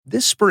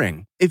This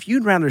spring, if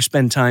you'd rather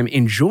spend time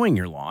enjoying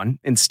your lawn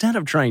instead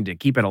of trying to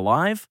keep it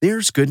alive,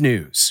 there's good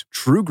news.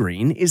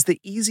 TruGreen is the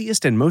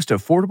easiest and most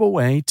affordable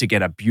way to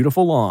get a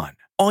beautiful lawn.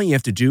 All you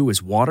have to do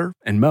is water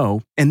and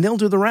mow, and they'll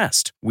do the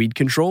rest. Weed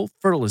control,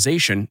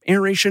 fertilization,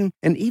 aeration,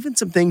 and even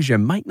some things you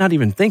might not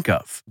even think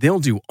of. They'll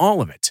do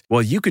all of it,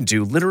 while you can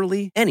do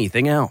literally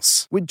anything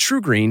else. With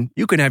TruGreen,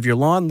 you can have your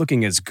lawn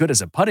looking as good as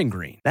a putting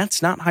green.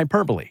 That's not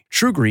hyperbole.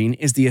 TruGreen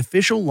is the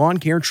official lawn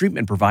care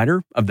treatment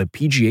provider of the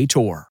PGA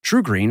Tour.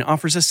 TruGreen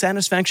offers a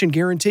satisfaction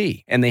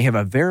guarantee, and they have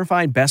a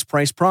verified best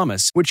price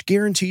promise, which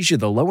guarantees you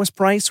the lowest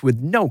price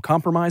with no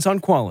compromise on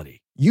quality.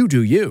 You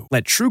do you.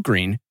 Let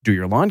TruGreen do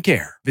your lawn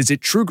care. Visit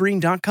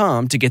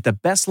TruGreen.com to get the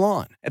best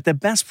lawn at the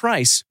best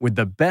price with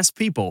the best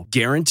people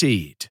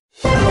guaranteed.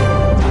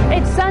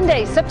 It's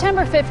Sunday,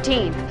 September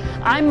 15th.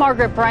 I'm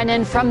Margaret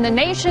Brennan from the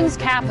nation's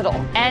capital,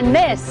 and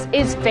this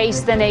is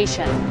Face the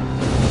Nation.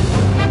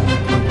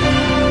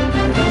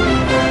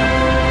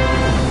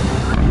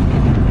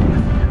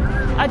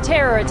 A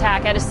terror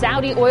attack at a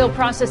Saudi oil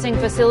processing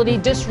facility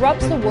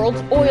disrupts the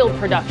world's oil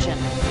production,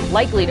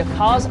 likely to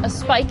cause a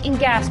spike in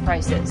gas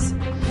prices.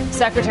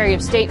 Secretary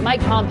of State Mike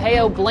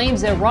Pompeo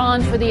blames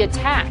Iran for the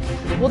attack.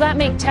 Will that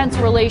make tense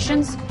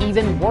relations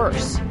even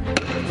worse?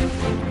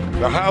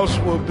 The House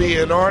will be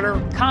in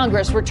order.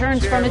 Congress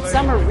returns from its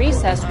summer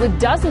recess with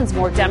dozens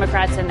more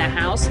Democrats in the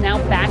House now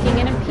backing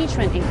an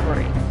impeachment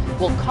inquiry.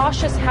 Will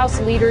cautious House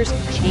leaders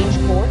change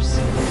course?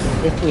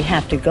 If we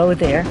have to go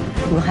there,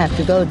 we'll have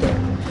to go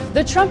there.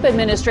 The Trump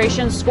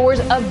administration scores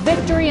a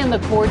victory in the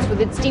courts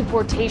with its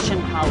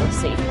deportation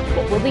policy.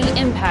 What will the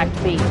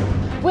impact be?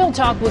 We'll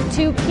talk with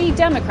two key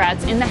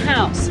Democrats in the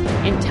House,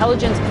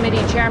 Intelligence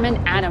Committee Chairman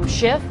Adam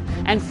Schiff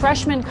and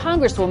freshman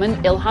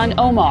Congresswoman Ilhan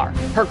Omar.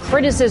 Her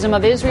criticism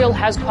of Israel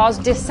has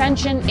caused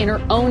dissension in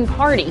her own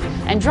party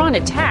and drawn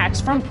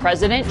attacks from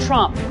President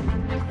Trump.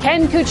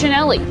 Ken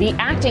Cuccinelli, the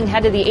acting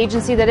head of the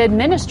agency that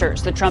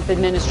administers the Trump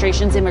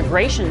administration's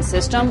immigration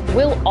system,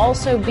 will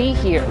also be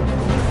here.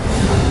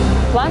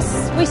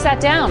 Plus, we sat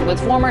down with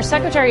former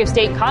Secretary of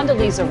State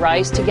Condoleezza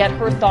Rice to get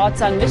her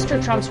thoughts on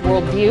Mr. Trump's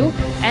worldview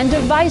and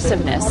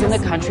divisiveness in the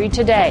country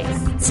today.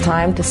 It's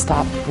time to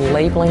stop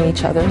labeling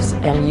each other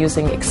and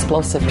using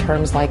explosive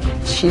terms like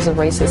she's a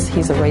racist,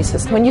 he's a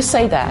racist. When you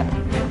say that,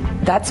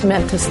 that's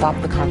meant to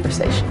stop the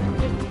conversation.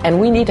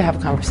 And we need to have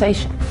a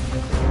conversation.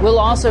 We'll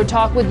also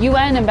talk with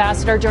UN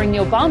Ambassador during the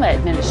Obama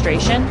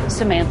administration,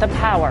 Samantha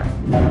Power.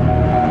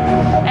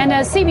 And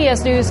as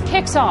CBS News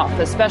kicks off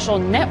a special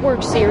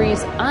network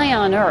series, Eye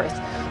on Earth,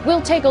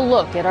 we'll take a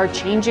look at our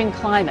changing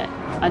climate.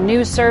 A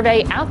new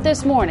survey out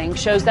this morning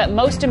shows that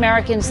most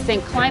Americans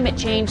think climate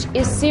change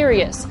is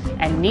serious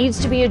and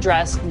needs to be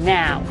addressed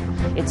now.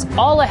 It's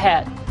all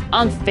ahead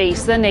on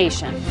Face the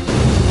Nation.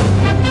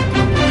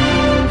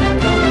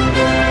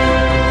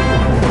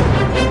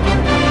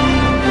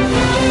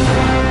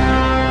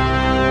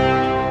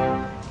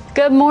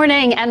 Good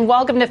morning and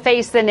welcome to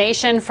Face the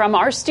Nation from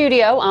our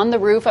studio on the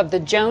roof of the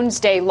Jones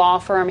Day Law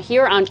Firm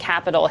here on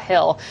Capitol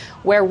Hill,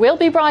 where we'll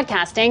be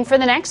broadcasting for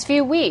the next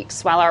few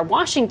weeks while our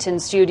Washington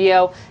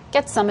studio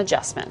gets some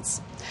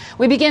adjustments.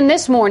 We begin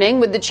this morning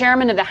with the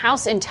chairman of the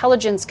House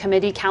Intelligence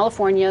Committee,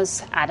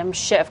 California's Adam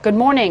Schiff. Good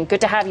morning.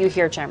 Good to have you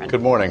here, Chairman.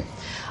 Good morning.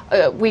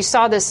 We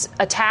saw this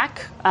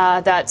attack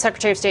that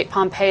Secretary of State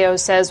Pompeo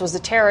says was a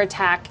terror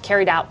attack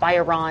carried out by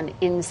Iran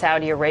in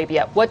Saudi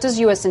Arabia. What does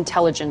U.S.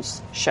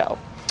 intelligence show?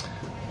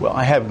 Well,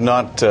 I have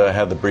not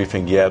had the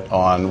briefing yet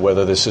on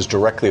whether this is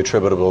directly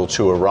attributable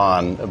to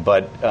Iran,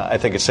 but I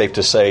think it's safe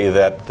to say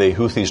that the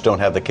Houthis don't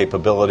have the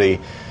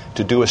capability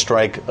to do a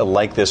strike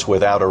like this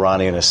without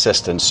Iranian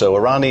assistance. So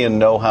Iranian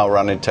know-how,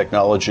 Iranian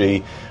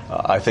technology,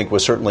 I think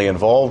was certainly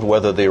involved.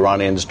 Whether the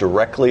Iranians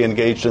directly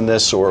engaged in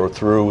this or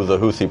through the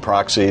Houthi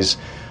proxies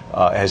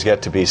has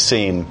yet to be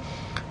seen.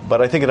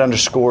 But I think it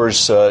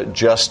underscores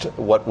just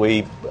what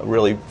we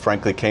really,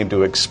 frankly, came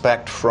to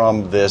expect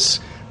from this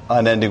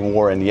unending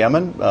war in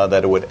Yemen,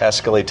 that it would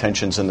escalate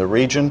tensions in the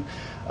region,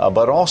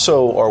 but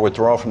also our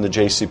withdrawal from the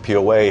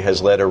JCPOA has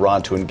led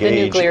Iran to engage.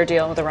 The nuclear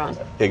deal with Iran.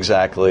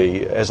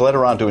 Exactly. Has led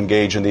Iran to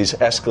engage in these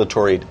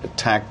escalatory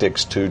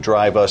tactics to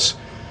drive us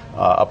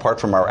apart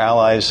from our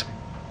allies,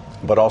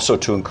 but also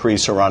to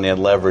increase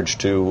Iranian leverage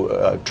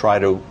to try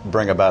to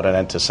bring about an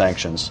end to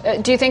sanctions.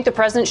 Do you think the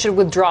president should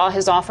withdraw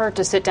his offer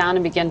to sit down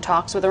and begin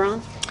talks with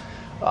Iran?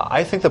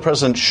 I think the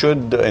president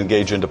should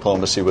engage in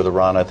diplomacy with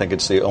Iran. I think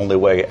it's the only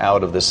way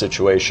out of this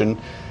situation.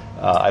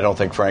 I don't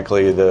think,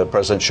 frankly, the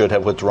president should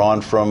have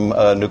withdrawn from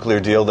a nuclear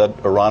deal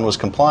that Iran was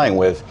complying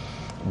with.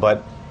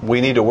 But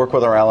we need to work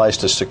with our allies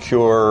to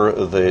secure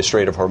the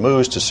Strait of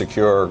Hormuz, to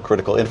secure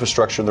critical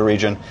infrastructure in the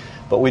region.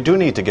 But we do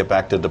need to get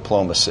back to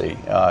diplomacy.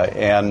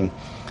 And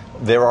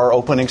there are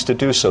openings to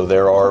do so.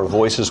 There are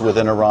voices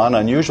within Iran,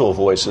 unusual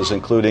voices,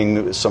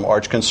 including some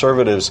arch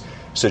conservatives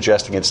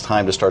suggesting it's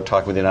time to start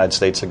talking with the United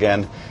States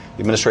again. The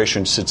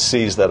administration should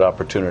seize that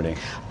opportunity.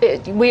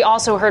 We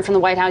also heard from the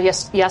White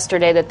House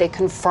yesterday that they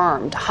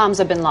confirmed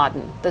Hamza bin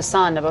Laden, the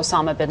son of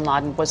Osama bin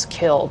Laden, was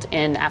killed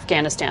in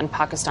Afghanistan,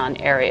 Pakistan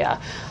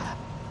area.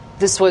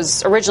 This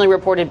was originally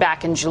reported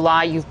back in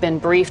July. You've been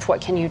briefed.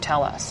 What can you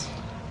tell us?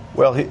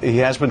 Well, he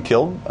has been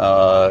killed.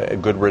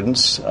 Good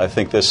riddance. I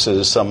think this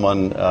is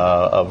someone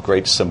of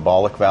great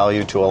symbolic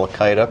value to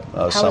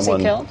al-Qaeda. How was he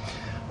killed?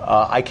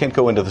 I can't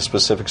go into the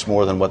specifics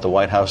more than what the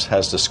White House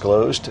has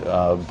disclosed,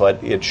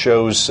 but it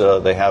shows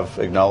they have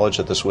acknowledged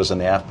that this was in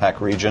the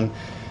AfPak region.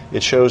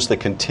 It shows the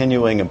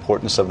continuing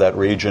importance of that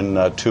region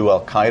to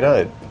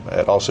al-Qaeda.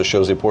 It also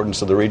shows the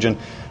importance of the region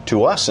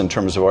to us in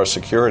terms of our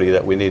security,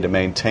 that we need to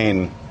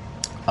maintain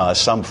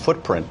some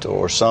footprint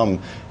or some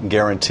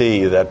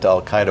guarantee that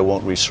al-Qaeda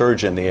won't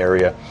resurge in the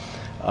area.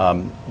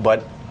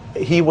 But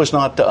he was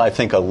not, I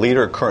think,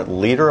 a current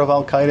leader of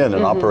al-Qaeda in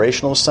an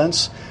operational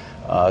sense.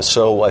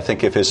 So I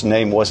think if his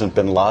name wasn't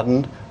bin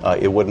Laden,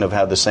 it wouldn't have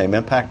had the same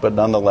impact. But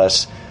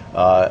nonetheless,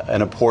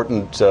 an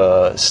important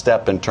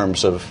step in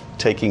terms of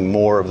taking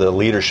more of the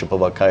leadership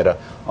of al-Qaeda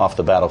off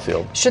the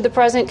battlefield. Should the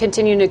president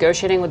continue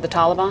negotiating with the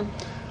Taliban?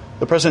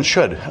 The president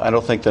should. I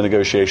don't think the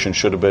negotiation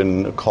should have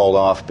been called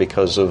off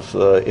because of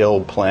the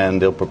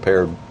ill-planned,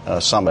 ill-prepared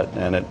summit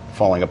and it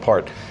falling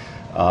apart.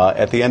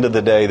 At the end of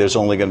the day, there's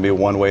only going to be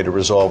one way to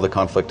resolve the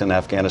conflict in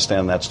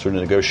Afghanistan. That's through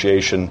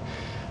negotiation.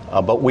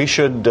 But we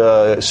should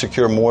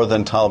secure more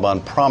than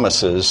Taliban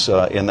promises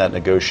in that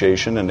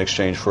negotiation in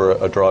exchange for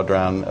a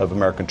drawdown of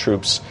American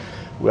troops.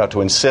 We have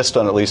to insist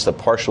on at least a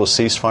partial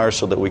ceasefire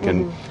so that we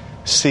can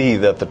see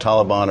that the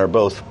Taliban are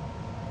both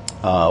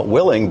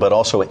willing but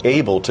also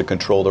able to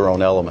control their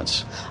own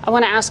elements. I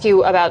want to ask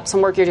you about some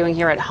work you're doing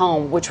here at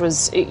home, which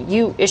was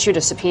you issued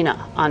a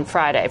subpoena on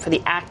Friday for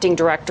the acting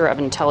director of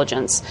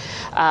intelligence,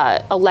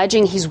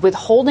 alleging he's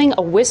withholding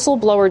a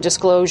whistleblower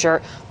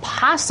disclosure,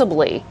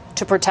 possibly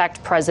to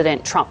protect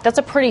President Trump. That's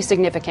a pretty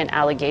significant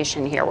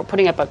allegation here. We're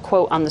putting up a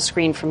quote on the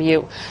screen from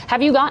you.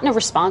 Have you gotten a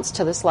response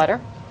to this letter?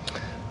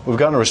 We've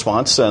gotten a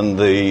response, and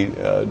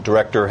the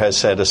director has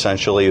said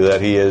essentially that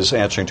he is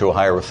answering to a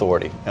higher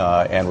authority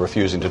and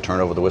refusing to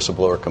turn over the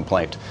whistleblower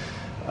complaint.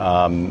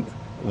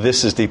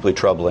 This is deeply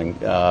troubling.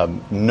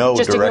 No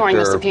Just director, ignoring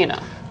the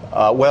subpoena.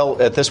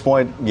 Well, at this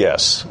point,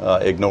 yes.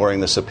 Ignoring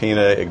the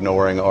subpoena,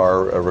 ignoring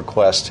our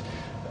request.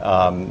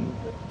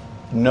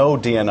 No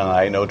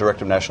DNI, no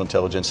Director of National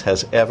Intelligence,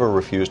 has ever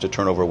refused to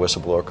turn over a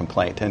whistleblower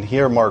complaint. And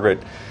here,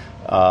 Margaret,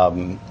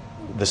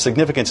 the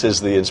significance is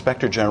the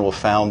Inspector General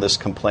found this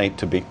complaint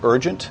to be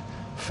urgent,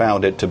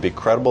 found it to be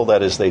credible.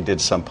 That is, they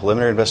did some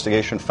preliminary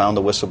investigation, found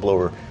the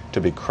whistleblower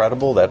to be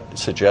credible. That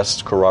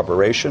suggests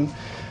corroboration.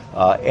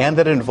 And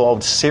that it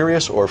involved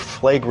serious or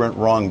flagrant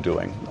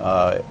wrongdoing.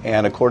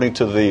 And according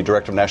to the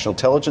Director of National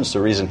Intelligence,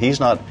 the reason he's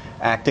not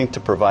acting to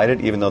provide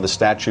it, even though the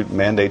statute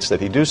mandates that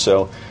he do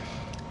so,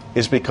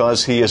 is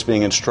because he is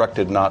being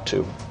instructed not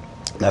to.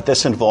 That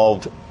this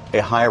involved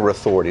a higher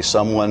authority,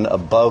 someone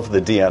above the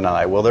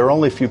DNI. Well, there are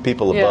only a few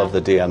people above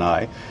the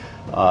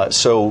DNI.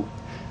 So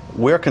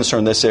we're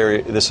concerned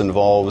this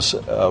involves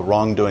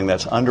wrongdoing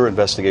that's under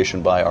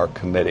investigation by our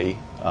committee.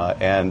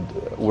 And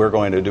we're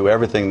going to do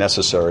everything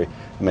necessary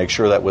to make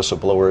sure that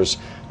whistleblower is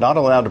not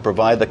allowed to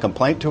provide the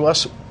complaint to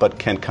us, but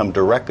can come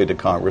directly to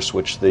Congress,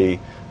 which the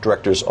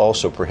director is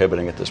also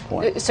prohibiting at this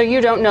point. So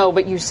you don't know,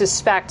 but you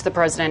suspect the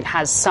president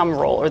has some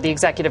role, or the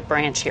executive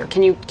branch here.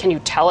 Can you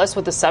tell us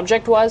what the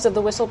subject was of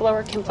the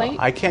whistleblower complaint?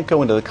 I can't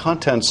go into the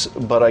contents,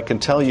 but I can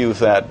tell you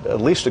that, at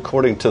least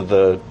according to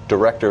the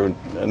Director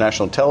of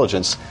National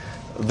Intelligence,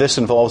 this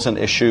involves an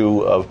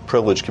issue of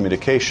privileged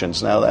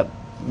communications. Now, that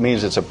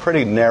means it's a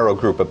pretty narrow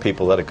group of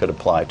people that it could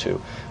apply to,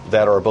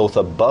 that are both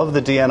above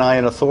the DNI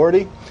in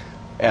authority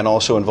and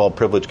also involve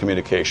privileged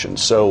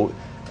communications. So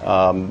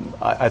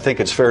I think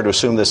it's fair to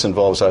assume this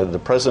involves either the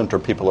president or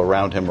people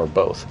around him or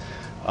both.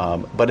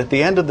 But at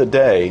the end of the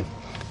day,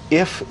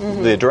 if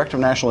the Director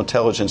of National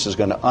Intelligence is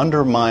going to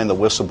undermine the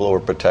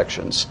whistleblower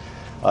protections,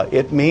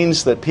 it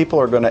means that people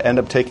are going to end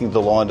up taking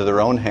the law into their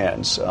own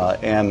hands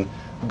and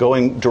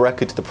going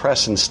directly to the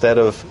press instead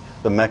of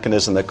the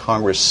mechanism that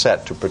Congress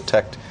set to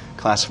protect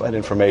classified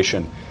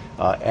information.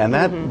 And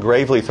that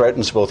gravely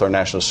threatens both our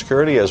national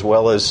security as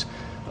well as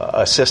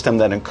a system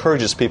that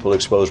encourages people to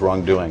expose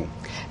wrongdoing.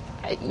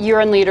 You're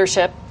in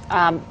leadership.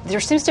 There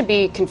seems to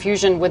be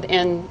confusion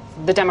within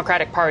the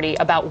Democratic Party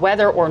about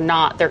whether or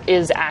not there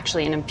is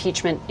actually an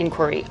impeachment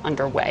inquiry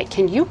underway.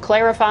 Can you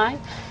clarify?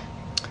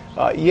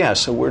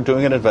 Yes, we're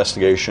doing an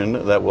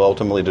investigation that will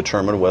ultimately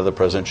determine whether the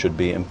president should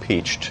be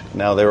impeached.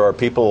 Now, there are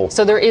people...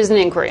 So there is an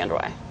inquiry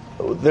underway?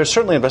 There's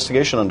certainly an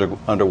investigation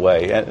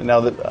underway. And now,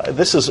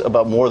 this is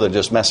about more than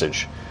just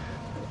message.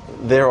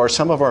 There are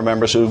some of our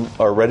members who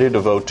are ready to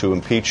vote to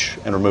impeach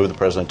and remove the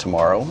president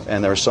tomorrow,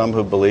 and there are some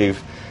who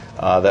believe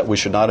that we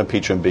should not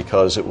impeach him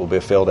because it will be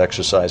a failed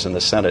exercise in the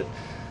Senate.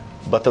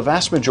 But the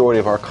vast majority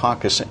of our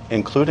caucus,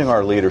 including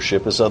our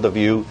leadership, is of the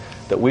view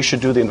that we should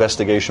do the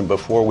investigation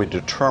before we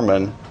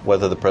determine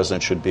whether the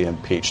president should be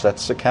impeached.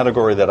 That's the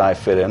category that I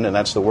fit in, and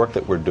that's the work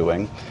that we're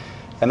doing.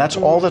 And that's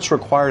all that's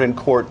required in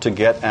court to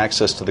get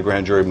access to the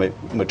grand jury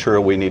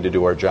material we need to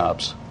do our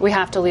jobs. We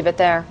have to leave it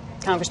there.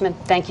 Congressman,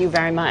 thank you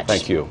very much.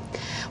 Thank you.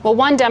 Well,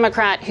 one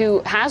Democrat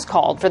who has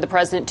called for the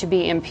president to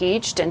be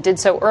impeached and did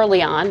so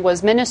early on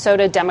was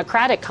Minnesota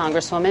Democratic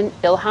Congresswoman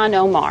Ilhan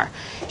Omar.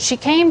 She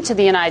came to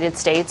the United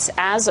States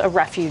as a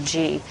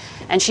refugee,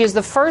 and she is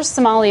the first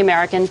Somali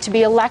American to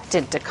be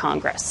elected to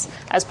Congress.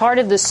 As part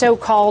of the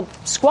so-called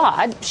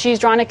squad, she's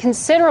drawn a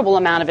considerable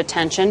amount of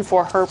attention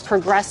for her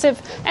progressive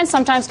and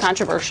sometimes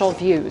controversial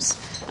views.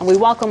 And we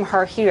welcome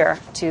her here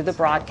to the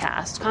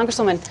broadcast.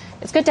 Congresswoman,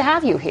 it's good to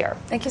have you here.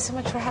 Thank you so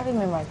much for having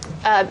me, Mark.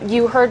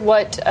 You heard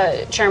what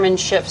Chairman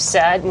Schiff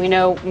said. We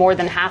know more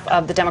than half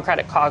of the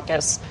Democratic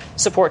caucus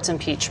supports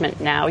impeachment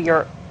now.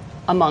 You're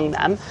among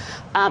them.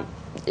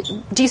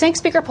 Do you think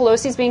Speaker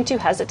Pelosi is being too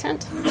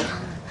hesitant?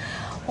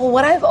 Well,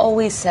 what I've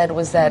always said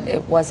was that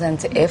it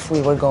wasn't if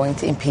we were going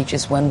to impeach,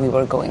 it's when we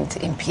were going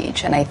to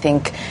impeach. And I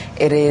think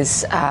it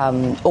is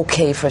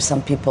okay for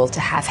some people to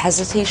have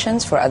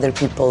hesitations, for other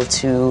people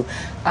to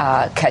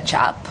catch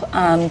up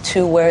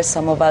to where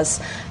some of us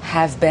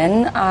have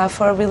been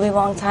for a really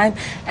long time.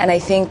 And I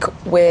think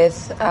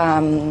with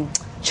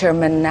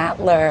Chairman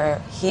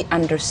Nadler, he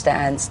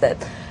understands that,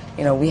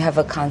 we have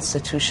a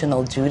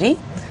constitutional duty.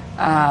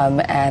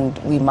 And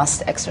we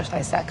must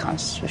exercise that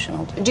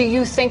constitutional duty. Do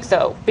you think,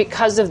 though,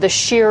 because of the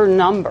sheer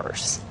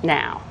numbers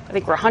now, I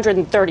think we're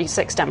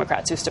 136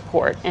 Democrats who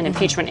support an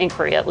impeachment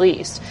inquiry at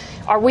least,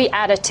 are we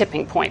at a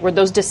tipping point where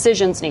those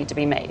decisions need to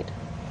be made?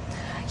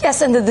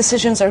 Yes, and the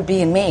decisions are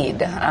being made.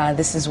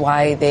 This is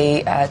why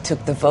they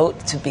took the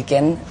vote to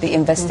begin the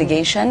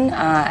investigation.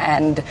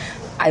 And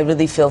I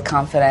really feel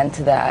confident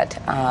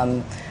that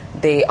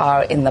they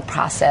are in the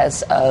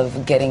process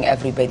of getting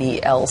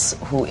everybody else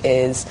who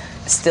is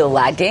still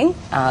lagging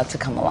to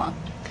come along.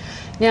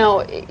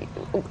 Now,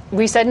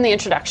 we said in the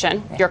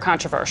introduction, you're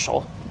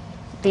controversial.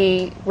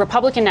 The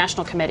Republican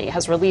National Committee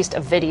has released a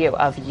video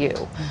of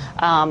you.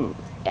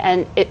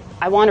 And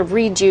I want to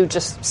read you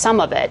just some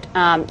of it.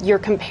 You're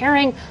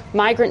comparing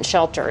migrant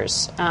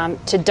shelters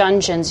to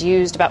dungeons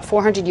used about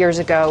 400 years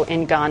ago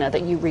in Ghana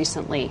that you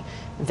recently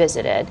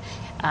visited.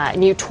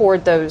 And you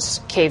toured those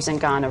caves in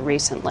Ghana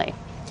recently.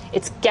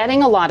 It's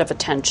getting a lot of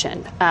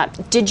attention.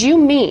 Did you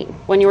mean,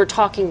 when you were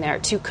talking there,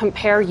 to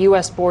compare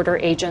U.S. border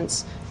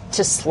agents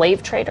to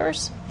slave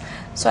traders?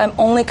 So I'm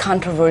only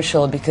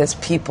controversial because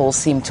people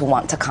seem to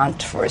want the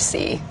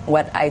controversy.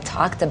 What I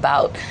talked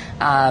about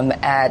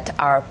at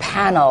our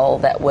panel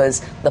that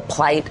was the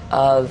plight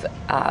of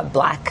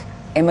black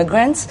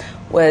immigrants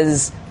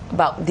was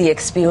about the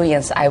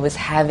experience I was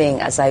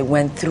having as I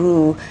went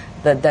through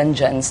the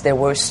dungeons. There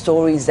were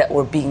stories that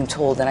were being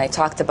told, and I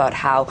talked about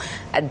how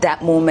at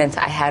that moment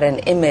I had an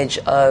image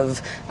of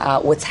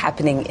what's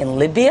happening in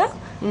Libya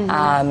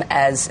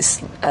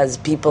as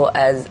people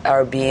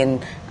are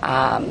being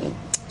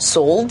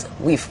sold.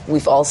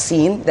 We've all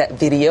seen that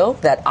video,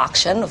 that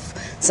auction of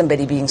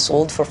somebody being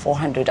sold for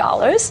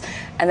 $400.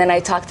 And then I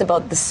talked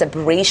about the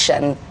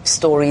separation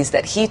stories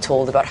that he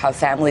told about how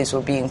families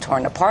were being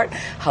torn apart,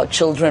 how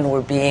children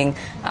were being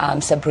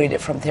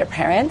separated from their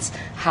parents,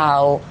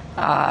 how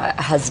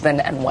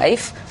husband and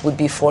wife would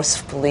be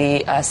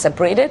forcefully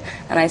separated.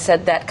 And I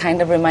said that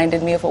kind of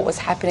reminded me of what was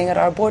happening at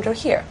our border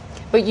here.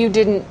 But you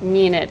didn't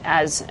mean it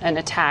as an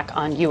attack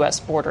on U.S.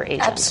 border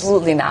agents.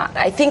 Absolutely not.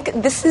 I think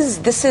this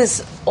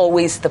is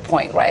always the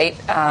point, right?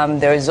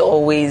 There's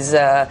always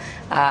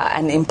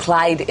an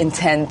implied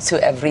intent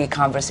to every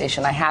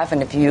conversation I have.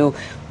 And if you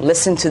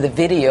listen to the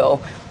video,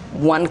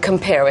 one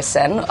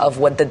comparison of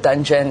what the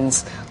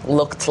dungeons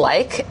looked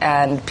like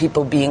and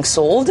people being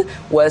sold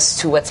was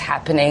to what's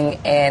happening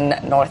in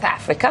North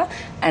Africa.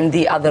 And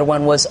the other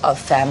one was of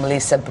family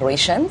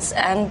separations.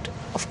 And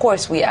of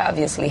course, we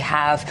obviously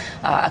have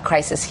a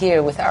crisis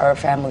here with our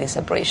family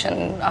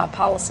separation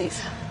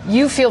policies.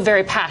 You feel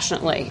very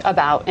passionately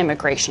about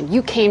immigration.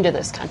 You came to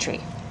this country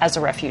as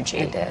a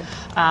refugee. I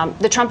did.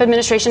 The Trump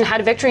administration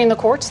had a victory in the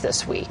courts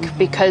this week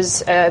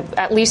because,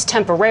 at least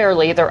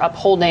temporarily, they're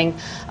upholding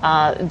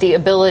the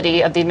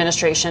ability of the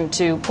administration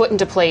to put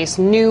into place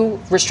new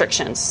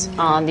restrictions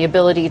on the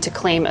ability to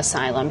claim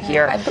asylum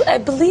here. I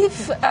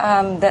believe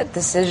that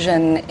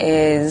decision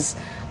is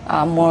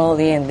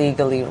morally and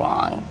legally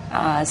wrong.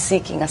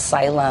 Seeking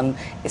asylum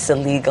is a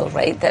legal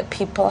right that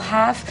people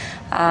have,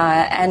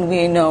 and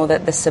we know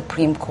that the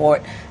Supreme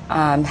Court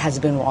has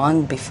been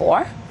wrong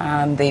before.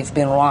 They've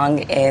been wrong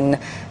in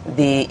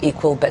the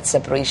equal but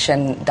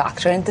separation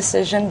doctrine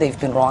decision. They've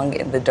been wrong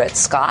in the Dred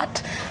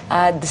Scott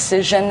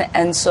decision.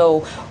 And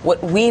so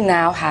what we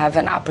now have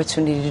an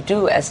opportunity to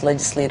do as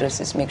legislators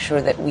is make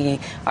sure that we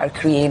are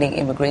creating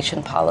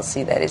immigration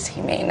policy that is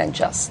humane and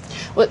just.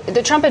 Well,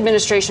 the Trump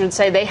administration would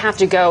say they have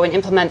to go and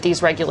implement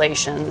these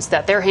regulations,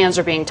 that their hands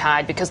are being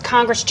tied because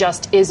Congress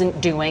just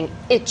isn't doing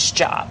its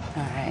job.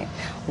 All right.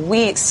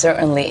 We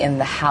certainly in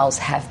the House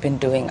have been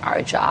doing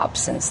our job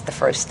since the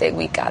first day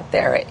we got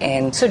there.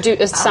 So do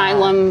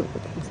asylum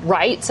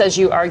rights, as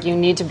you argue,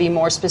 need to be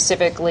more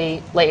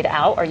specifically laid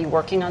out? Are you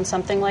working on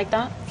something like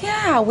that?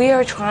 Yeah, we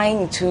are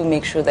trying to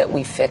make sure that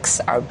we fix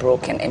our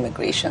broken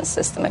immigration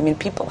system. I mean,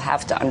 people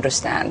have to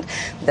understand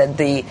that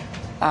the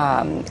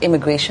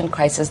immigration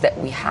crisis that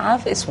we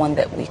have is one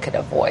that we could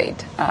avoid.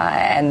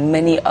 And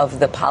many of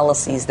the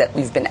policies that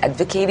we've been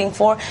advocating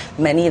for,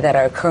 many that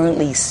are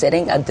currently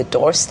sitting at the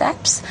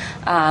doorsteps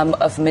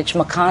of Mitch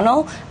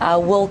McConnell,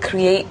 will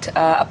create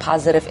a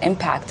positive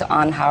impact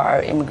on how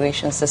our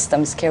immigration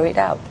system is carried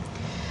out.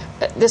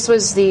 This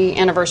was the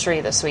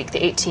anniversary this week, the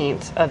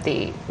 18th, of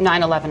the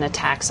 9/11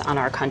 attacks on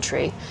our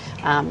country.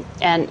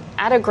 And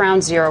at a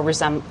ground zero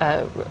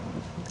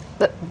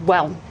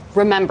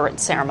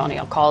remembrance ceremony,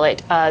 I'll call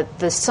it,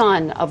 the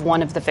son of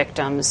one of the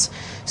victims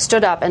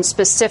stood up and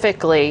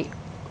specifically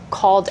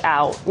called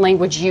out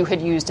language you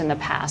had used in the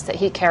past that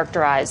he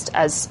characterized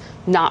as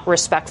not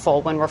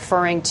respectful when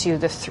referring to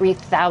the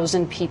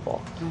 3,000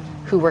 people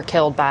who were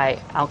killed by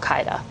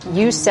al-Qaeda.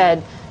 You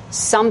said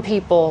some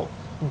people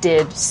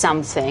did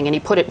something, and he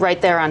put it right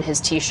there on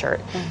his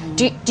T-shirt.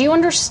 Do you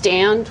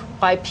understand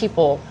why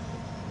people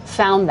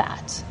found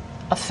that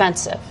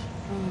offensive?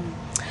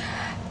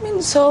 I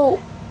mean, so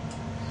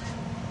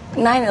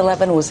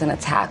 9/11 was an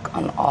attack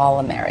on all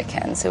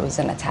Americans. It was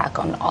an attack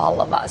on all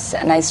of us.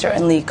 And I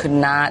certainly could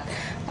not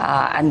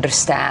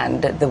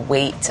understand the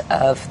weight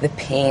of the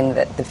pain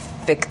that the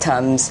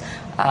victims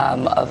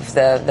of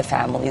the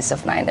families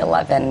of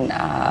 9/11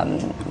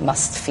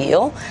 must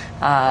feel.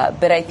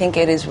 But I think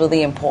it is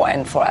really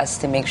important for us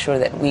to make sure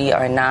that we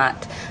are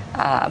not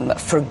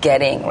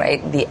forgetting,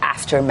 right, the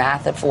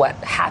aftermath of what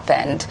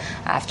happened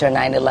after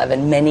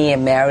 9/11. Many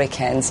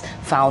Americans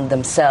found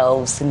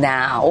themselves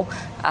now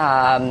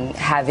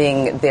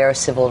having their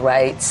civil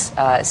rights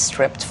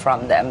stripped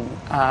from them.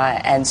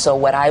 And so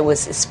what I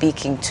was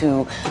speaking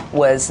to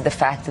was the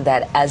fact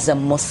that as a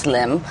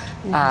Muslim,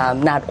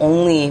 not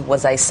only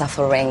was I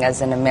suffering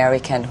as an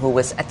American who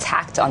was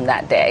attacked on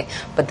that day,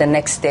 but the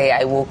next day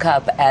I woke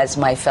up as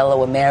my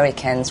fellow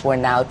Americans were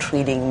now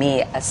treating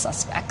me as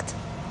suspect.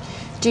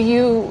 Do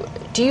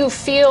you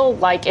feel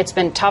like it's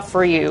been tough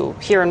for you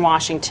here in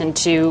Washington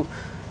to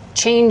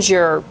change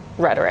your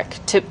rhetoric,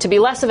 to be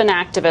less of an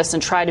activist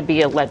and try to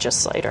be a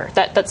legislator,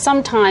 that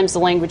sometimes the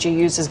language you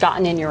use has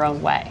gotten in your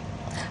own way?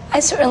 I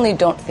certainly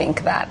don't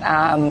think that.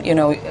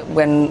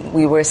 When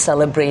we were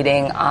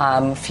celebrating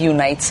a few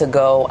nights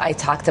ago, I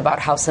talked about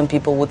how some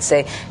people would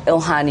say,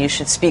 Ilhan, you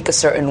should speak a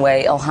certain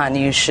way. Ilhan,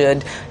 you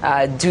should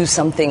do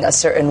something a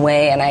certain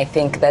way. And I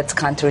think that's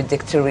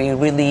contradictory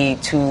really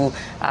to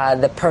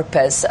the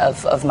purpose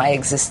of my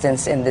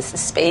existence in this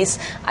space.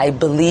 I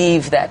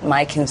believe that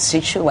my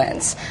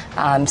constituents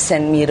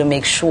sent me to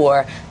make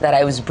sure that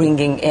I was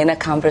bringing in a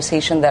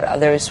conversation that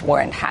others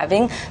weren't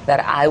having,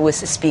 that I was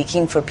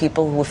speaking for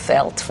people who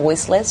felt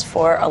voiceless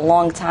for a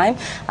long time.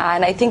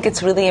 And I think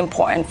it's really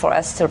important for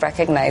us to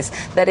recognize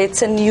that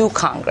it's a new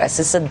Congress.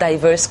 It's a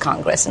diverse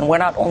Congress. And we're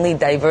not only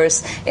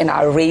diverse in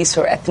our race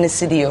or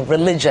ethnicity or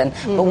religion,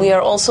 but we are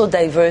also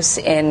diverse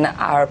in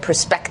our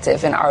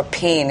perspective, in our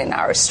pain, in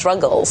our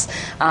struggles,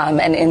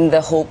 and in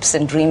the hopes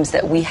and dreams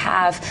that we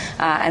have,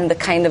 and the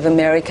kind of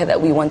America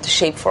that we want to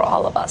shape for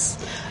all of us.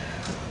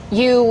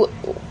 You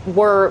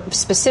were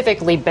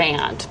specifically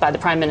banned by the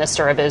Prime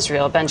Minister of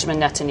Israel, Benjamin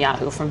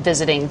Netanyahu, from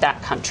visiting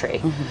that country.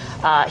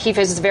 He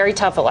faces a very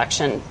tough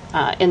election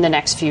in the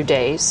next few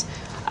days.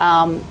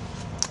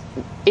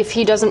 If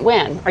he doesn't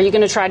win, are you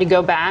going to try to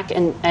go back,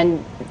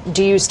 and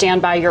do you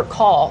stand by your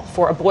call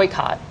for a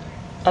boycott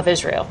of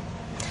Israel?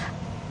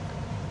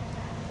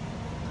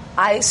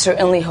 I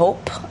certainly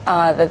hope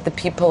that the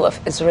people of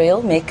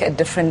Israel make a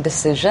different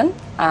decision.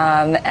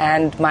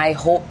 And my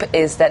hope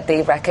is that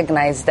they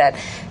recognize that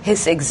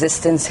his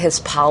existence, his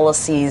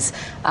policies,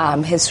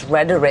 his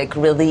rhetoric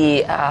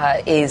really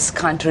is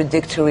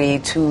contradictory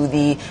to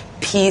the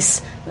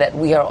peace that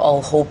we are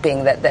all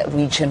hoping that that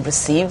region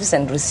receives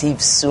and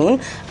receives soon.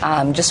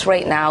 Just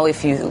right now,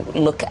 if you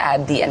look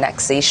at the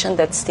annexation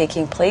that's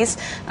taking place,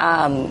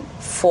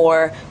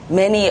 for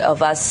many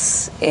of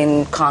us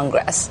in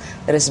Congress,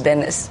 there has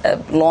been a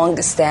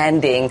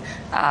long-standing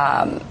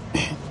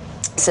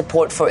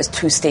support for a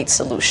two-state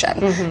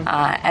solution.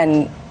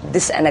 And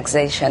this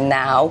annexation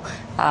now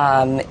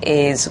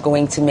is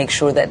going to make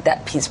sure that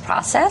that peace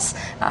process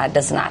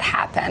does not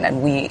happen,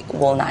 and we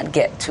will not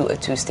get to a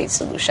two-state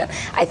solution.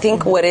 I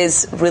think what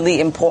is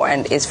really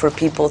important is for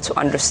people to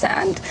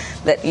understand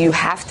that you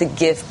have to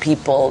give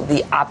people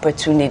the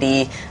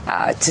opportunity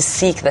to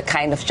seek the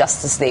kind of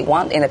justice they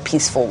want in a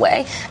peaceful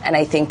way. And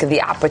I think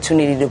the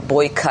opportunity to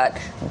boycott,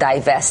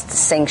 divest,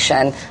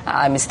 sanction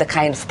is the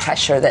kind of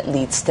pressure that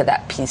leads to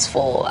that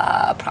peaceful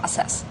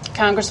process.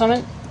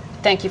 Congresswoman,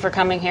 thank you for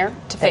coming here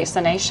to Face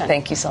the Nation.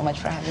 Thank you so much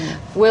for having me.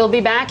 We'll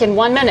be back in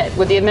 1 minute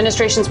with the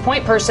administration's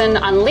point person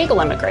on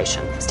legal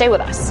immigration. Stay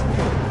with us.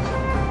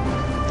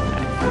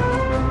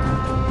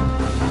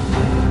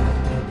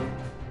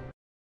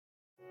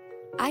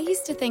 I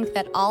used to think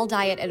that all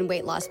diet and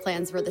weight loss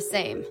plans were the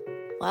same.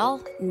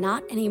 Well,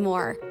 not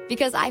anymore,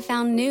 because I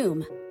found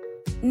Noom.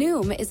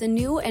 Noom is a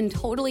new and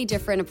totally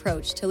different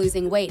approach to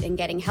losing weight and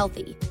getting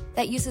healthy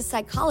that uses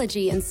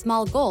psychology and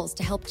small goals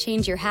to help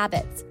change your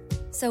habits.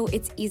 So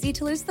it's easy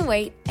to lose the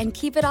weight and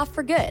keep it off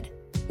for good.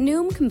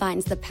 Noom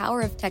combines the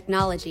power of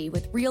technology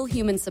with real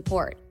human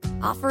support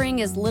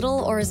offering as little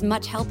or as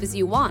much help as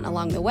you want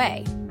along the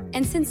way.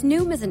 And since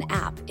Noom is an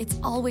app, it's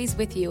always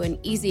with you and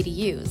easy to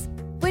use,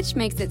 which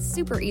makes it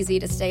super easy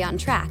to stay on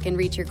track and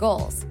reach your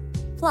goals.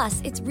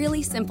 Plus, it's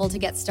really simple to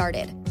get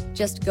started.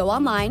 Just go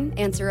online,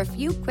 answer a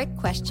few quick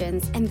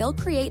questions, and they'll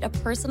create a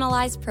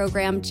personalized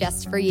program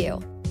just for you.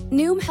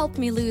 Noom helped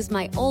me lose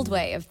my old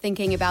way of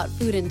thinking about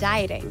food and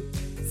dieting.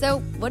 So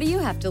what do you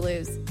have to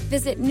lose?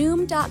 Visit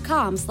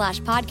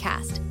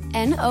Noom.com/podcast,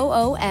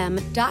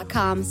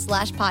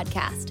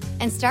 NOOM.com/podcast,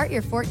 and start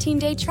your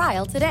 14-day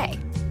trial today.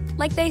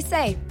 Like they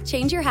say,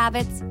 change your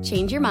habits,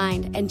 change your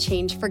mind, and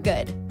change for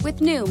good with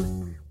Noom.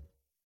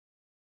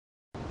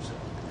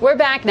 We're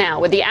back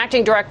now with the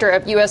Acting Director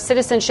of U.S.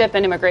 Citizenship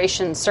and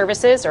Immigration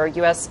Services, or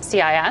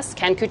USCIS,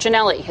 Ken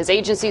Cuccinelli. His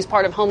agency is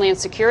part of Homeland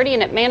Security,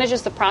 and it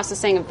manages the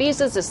processing of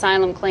visas,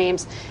 asylum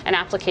claims, and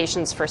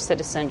applications for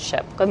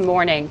citizenship. Good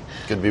morning.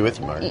 Good to be with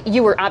you, Marty.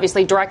 You were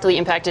obviously directly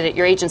impacted at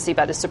your agency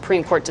by the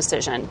Supreme Court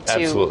decision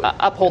to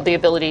uphold the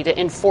ability to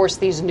enforce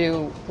these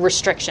new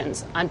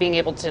restrictions on being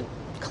able to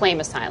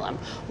claim asylum.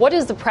 What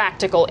is the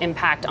practical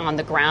impact on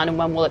the ground, and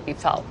when will it be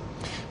felt?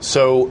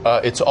 So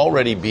it's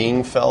already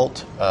being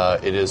felt.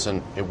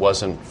 It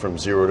wasn't from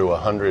 0 to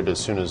 100 as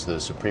soon as the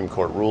Supreme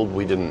Court ruled.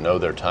 We didn't know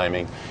their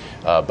timing.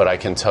 But I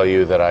can tell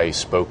you that I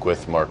spoke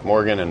with Mark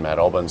Morgan and Matt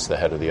Albans, the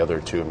head of the other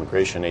two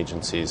immigration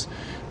agencies,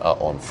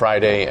 on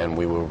Friday, and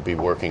we will be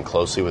working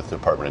closely with the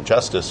Department of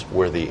Justice,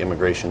 where the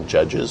immigration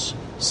judges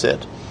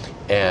sit.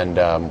 And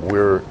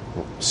we're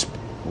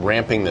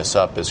ramping this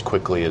up as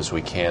quickly as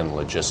we can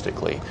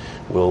logistically.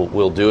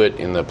 We'll do it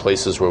in the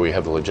places where we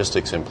have the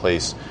logistics in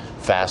place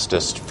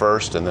fastest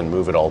first, and then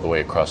move it all the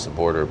way across the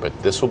border.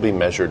 But this will be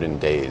measured in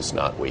days,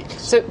 not weeks.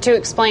 So to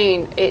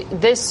explain,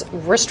 this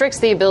restricts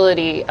the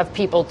ability of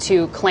people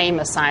to claim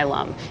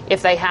asylum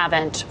if they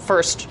haven't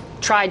first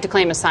tried to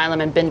claim asylum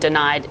and been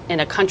denied in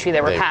a country they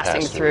were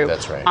passing through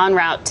en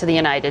route to the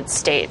United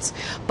States.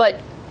 But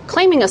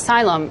claiming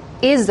asylum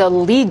is a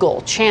legal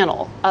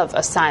channel of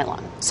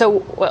asylum,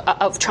 so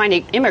of trying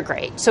to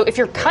immigrate. So if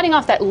you're cutting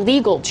off that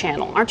legal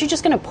channel, aren't you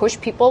just going to push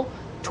people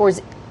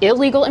towards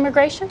illegal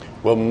immigration?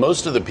 Well,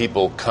 most of the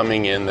people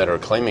coming in that are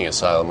claiming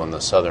asylum on the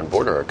southern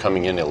border are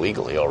coming in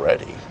illegally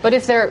already. But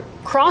if they're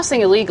crossing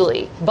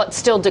illegally but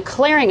still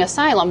declaring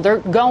asylum, they're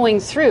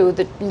going through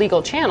the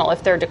legal channel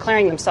if they're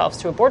declaring themselves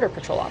to a Border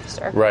Patrol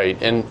officer. Right.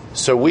 And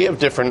so we have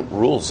different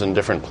rules in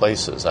different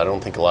places. I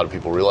don't think a lot of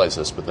people realize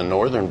this, but the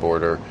northern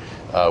border,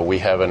 we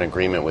have an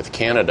agreement with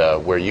Canada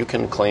where you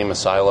can claim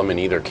asylum in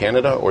either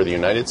Canada or the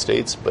United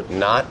States, but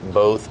not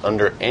both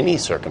under any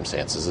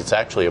circumstances. It's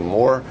actually a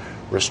more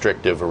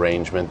restrictive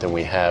arrangement than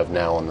we have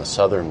now on the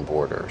southern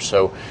border.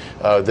 So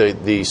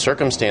the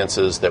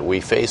circumstances that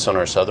we face on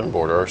our southern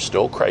border are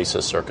still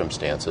crisis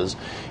circumstances,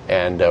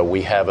 and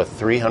we have a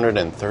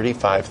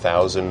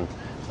 335,000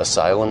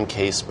 asylum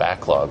case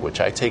backlog,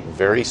 which I take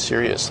very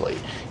seriously,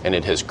 and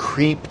it has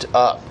creeped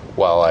up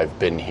while I've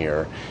been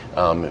here.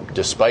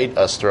 Despite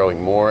us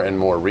throwing more and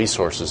more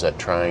resources at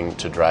trying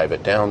to drive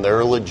it down, there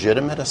are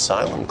legitimate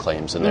asylum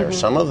claims in there. Mm-hmm.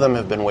 Some of them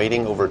have been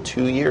waiting over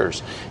 2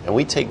 years, and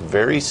we take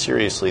very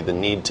seriously the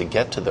need to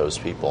get to those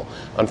people.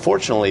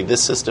 Unfortunately,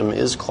 this system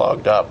is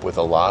clogged up with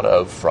a lot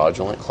of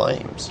fraudulent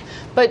claims.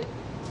 But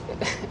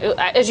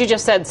as you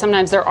just said,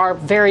 sometimes there are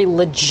very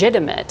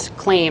legitimate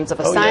claims of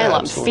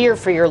asylum, fear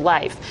for your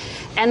life.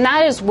 And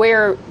that is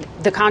where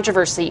the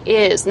controversy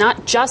is,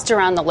 not just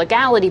around the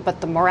legality,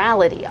 but the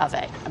morality of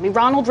it. I mean,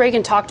 Ronald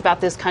Reagan talked about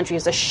this country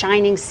as a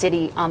shining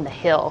city on the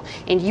hill,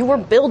 and you were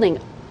building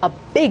a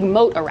big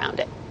moat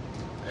around it.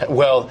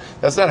 Well,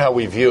 that's not how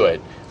we view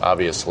it,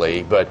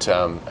 obviously. But,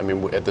 I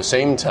mean, at the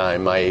same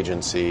time, my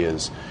agency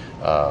is,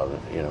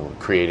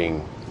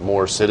 creating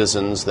more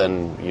citizens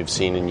than you've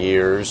seen in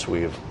years.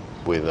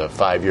 With a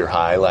 5-year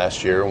high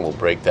last year, and we'll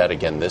break that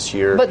again this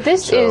year. But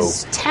this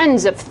is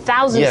tens of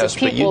thousands of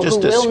people who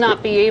will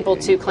not be able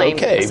to claim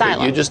asylum.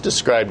 But you just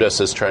described us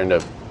as trying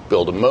to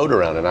build a moat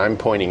around it. I'm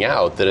pointing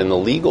out that in the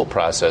legal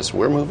process,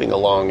 we're moving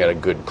along at a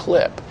good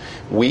clip.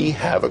 We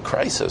have a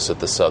crisis at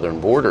the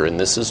southern border, and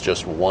this is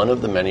just one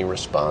of the many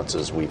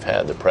responses we've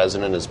had. The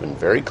president has been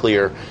very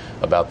clear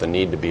about the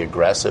need to be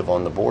aggressive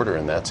on the border,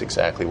 and that's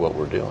exactly what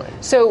we're doing.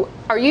 So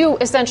are you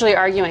essentially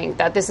arguing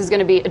that this is going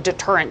to be a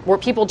deterrent where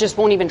people just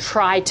won't even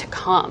try to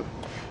come?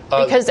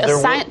 Because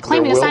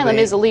claiming asylum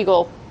is a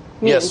legal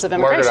means of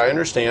immigration. Margaret, I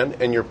understand,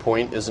 and your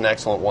point is an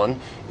excellent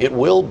one. It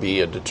will be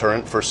a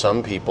deterrent for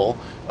some people,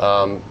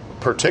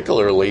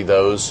 particularly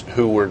those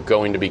who were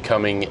going to be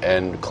coming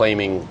and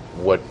claiming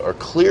what are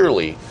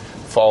clearly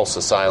false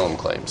asylum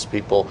claims.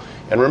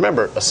 And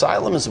remember,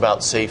 asylum is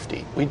about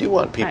safety. We do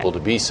want people to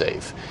be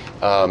safe.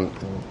 And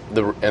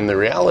the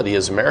reality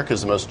is America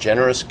is the most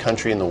generous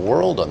country in the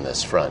world on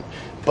this front.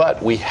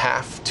 But we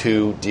have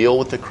to deal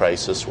with the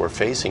crisis we're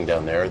facing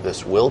down there.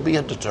 This will be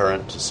a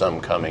deterrent to some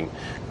coming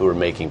who are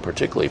making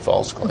particularly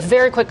false claims.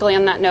 Very quickly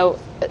on that note,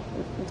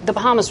 the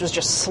Bahamas was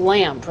just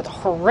slammed with a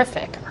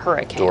horrific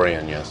hurricane.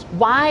 Dorian, yes.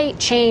 Why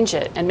change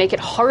it and make it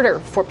harder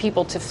for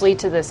people to flee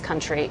to this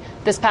country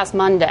this past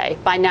Monday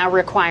by now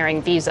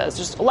requiring visas?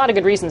 There's a lot of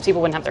good reasons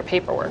people wouldn't have their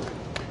paperwork.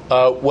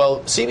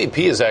 Well,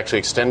 CBP has actually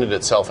extended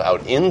itself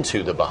out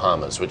into the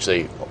Bahamas, which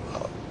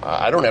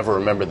I don't ever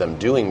remember them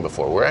doing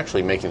before. We're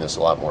actually making this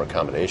a lot more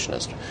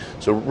accommodationist.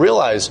 So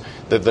realize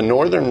that the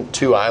northern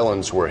two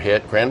islands were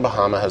hit. Grand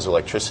Bahama has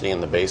electricity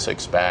and the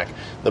basics back.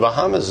 The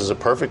Bahamas is a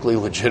perfectly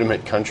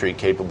legitimate country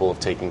capable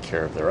of taking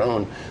care of their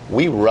own.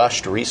 We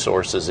rushed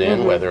resources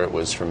in, whether it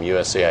was from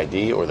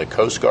USAID or the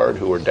Coast Guard,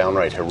 who were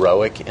downright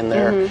heroic in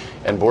there,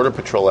 and Border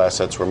Patrol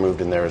assets were moved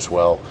in there as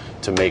well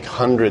to make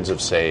hundreds of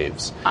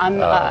saves.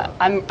 I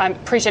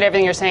appreciate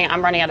everything you're saying.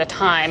 I'm running out of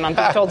time, I'm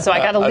being told, so I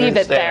got to leave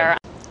it there.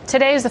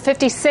 Today is the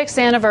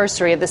 56th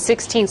anniversary of the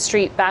 16th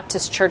Street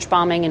Baptist Church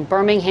bombing in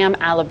Birmingham,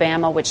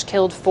 Alabama, which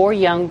killed 4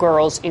 young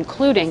girls,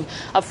 including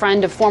a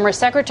friend of former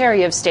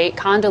Secretary of State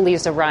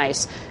Condoleezza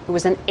Rice, who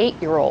was an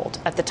 8-year-old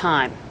at the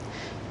time.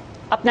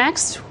 Up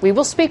next, we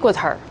will speak with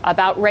her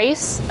about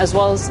race as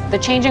well as the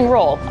changing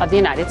role of the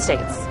United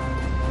States.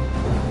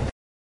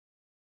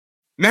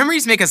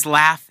 Memories make us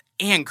laugh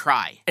and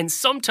cry. And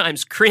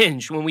sometimes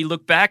cringe when we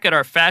look back at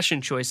our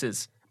fashion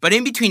choices. But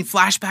in between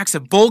flashbacks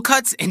of bowl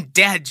cuts and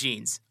dad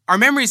jeans, our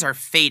memories are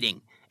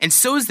fading, and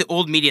so is the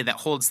old media that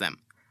holds them.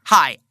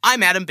 Hi,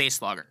 I'm Adam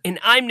Baselogger. And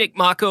I'm Nick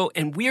Mako,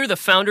 and we're the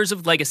founders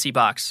of Legacy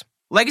Box.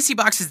 Legacy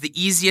Box is the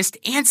easiest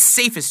and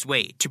safest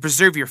way to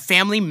preserve your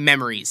family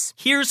memories.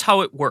 Here's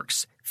how it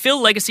works.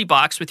 Fill Legacy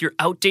Box with your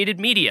outdated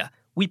media.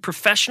 We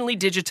professionally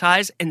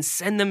digitize and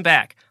send them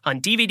back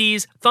on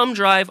DVDs, thumb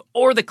drive,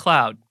 or the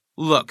cloud.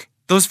 Look,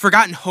 those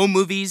forgotten home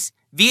movies,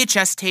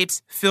 VHS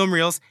tapes, film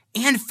reels,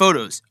 and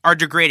photos are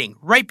degrading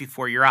right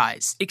before your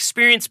eyes.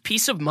 Experience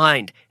peace of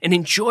mind and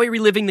enjoy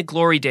reliving the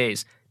glory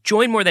days.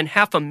 Join more than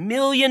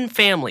 500,000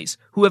 families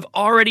who have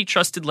already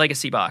trusted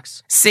Legacy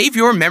Box. Save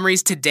your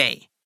memories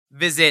today.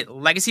 Visit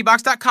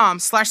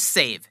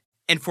legacybox.com/save.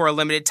 And for a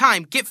limited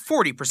time, get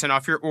 40%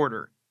 off your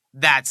order.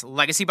 That's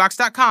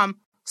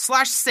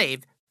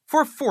legacybox.com/save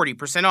for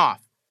 40% off.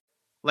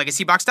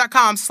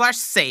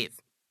 legacybox.com/save.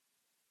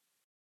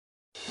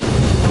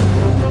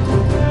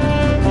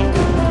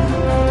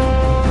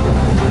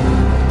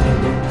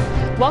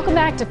 Welcome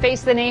back to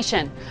Face the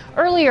Nation.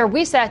 Earlier,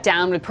 we sat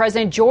down with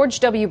President George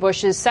W.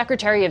 Bush's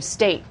Secretary of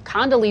State,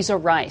 Condoleezza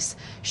Rice.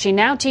 She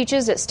now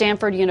teaches at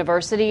Stanford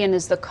University and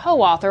is the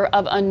co-author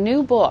of a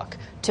new book,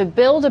 To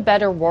Build a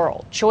Better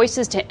World,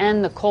 Choices to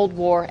End the Cold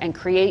War and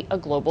Create a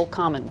Global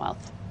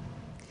Commonwealth.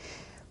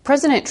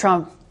 President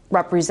Trump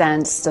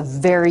represents a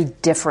very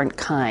different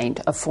kind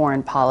of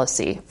foreign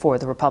policy for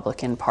the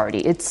Republican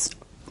Party. It's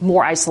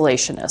more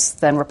isolationist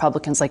than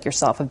Republicans like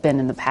yourself have been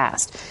in the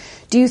past.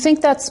 Do you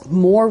think that's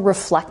more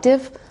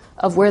reflective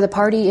of where the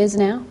party is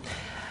now?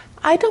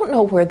 I don't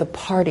know where the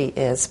party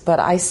is, but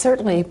I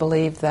certainly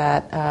believe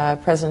that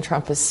President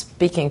Trump is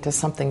speaking to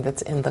something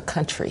that's in the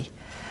country.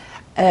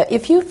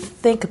 If you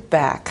think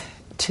back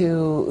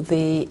to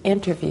the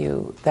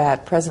interview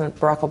that President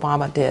Barack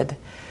Obama did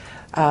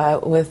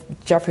with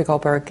Jeffrey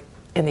Goldberg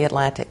in The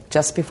Atlantic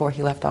just before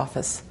he left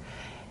office,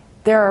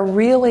 there are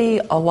really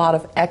a lot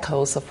of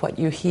echoes of what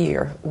you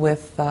hear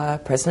with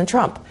President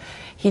Trump.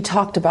 He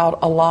talked about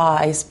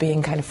allies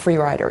being kind of free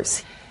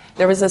riders.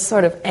 There was a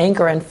sort of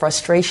anger and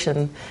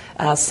frustration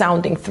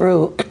sounding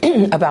through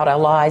about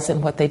allies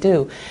and what they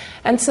do.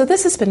 And so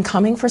this has been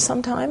coming for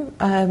some time,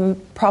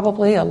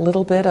 probably a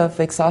little bit of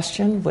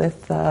exhaustion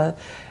with the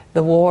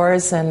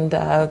wars and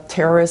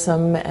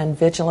terrorism and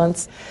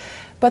vigilance.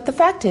 But the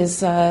fact is,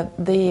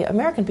 the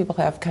American people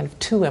have kind of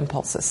two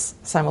impulses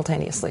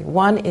simultaneously.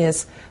 One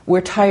is,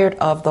 we're tired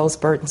of those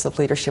burdens of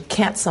leadership.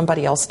 Can't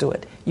somebody else do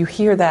it? You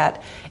hear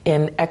that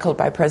echoed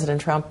by President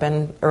Trump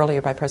and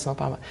earlier by President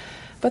Obama.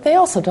 But they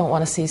also don't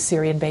want to see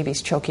Syrian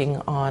babies choking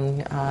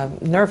on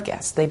nerve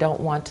gas. They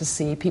don't want to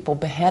see people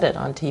beheaded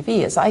on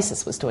TV, as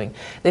ISIS was doing.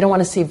 They don't want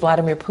to see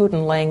Vladimir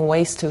Putin laying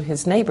waste to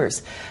his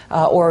neighbors,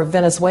 or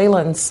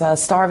Venezuelans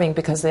starving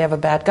because they have a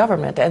bad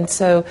government. And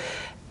so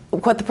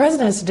what the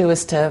president has to do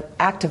is to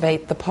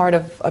activate the part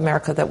of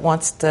America that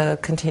wants to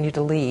continue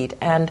to lead.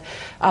 And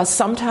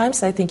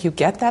sometimes I think you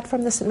get that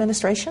from this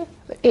administration.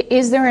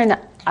 Is there an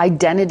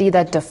identity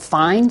that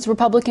defines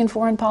Republican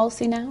foreign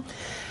policy now?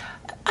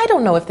 I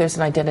don't know if there's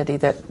an identity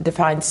that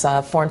defines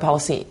foreign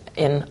policy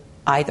in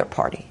either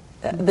party.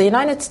 The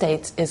United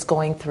States is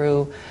going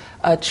through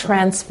a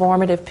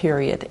transformative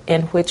period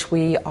in which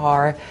we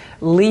are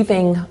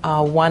leaving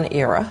one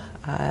era,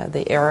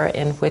 the era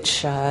in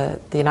which the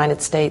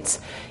United States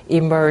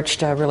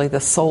emerged really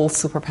the sole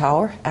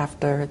superpower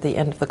after the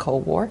end of the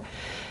Cold War.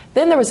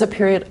 Then there was a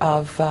period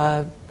of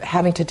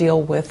having to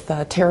deal with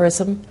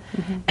terrorism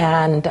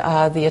and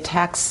the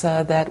attacks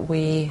that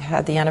we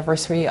had the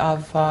anniversary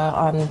of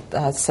on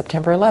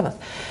September 11th.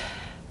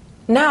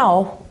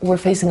 Now we're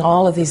facing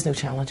all of these new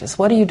challenges.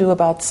 What do you do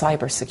about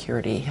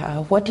cybersecurity?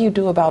 What do you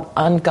do about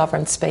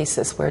ungoverned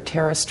spaces where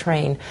terrorists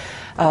train,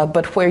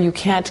 but where you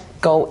can't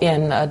go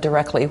in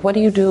directly? What do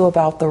you do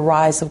about the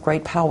rise of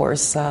great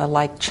powers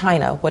like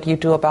China? What do you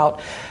do about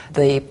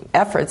the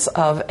efforts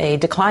of a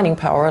declining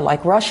power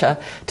like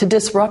Russia to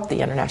disrupt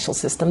the international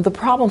system? The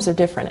problems are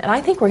different. And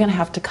I think we're going to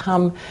have to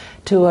come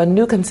to a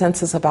new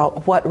consensus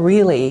about what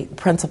really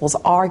principles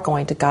are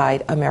going to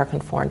guide American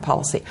foreign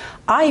policy.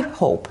 I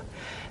hope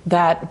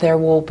that there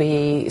will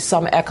be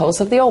some echoes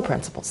of the old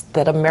principles,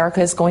 that America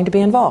is going to be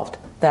involved,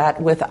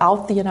 that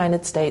without the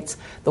United States,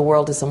 the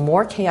world is a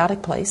more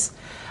chaotic place.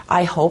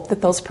 I hope that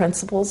those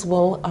principles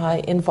will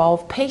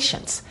involve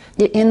patience.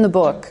 In the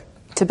book,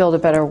 To Build a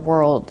Better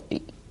World,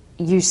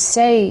 you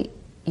say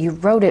you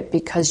wrote it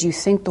because you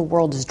think the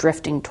world is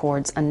drifting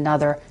towards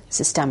another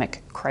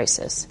systemic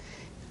crisis.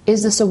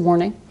 Is this a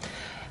warning?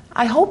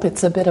 I hope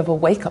it's a bit of a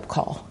wake-up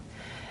call.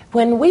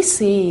 When we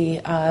see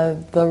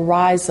the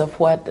rise of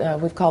what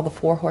we've called the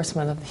four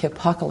horsemen of the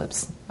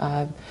apocalypse,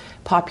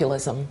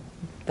 populism,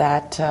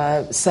 that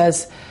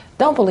says,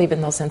 don't believe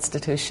in those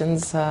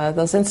institutions,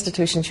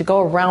 you go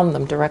around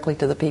them directly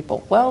to the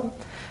people. Well,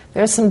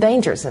 there's some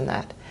dangers in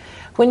that.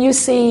 When you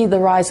see the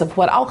rise of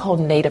what I'll call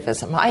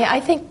nativism,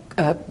 I think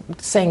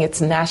saying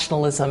it's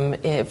nationalism,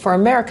 for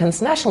Americans,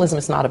 nationalism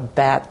is not a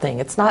bad thing.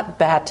 It's not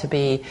bad to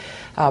be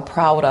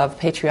proud of,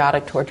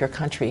 patriotic toward your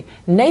country.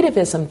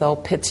 Nativism, though,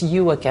 pits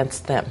you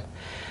against them.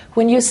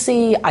 When you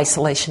see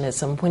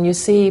isolationism, when you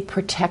see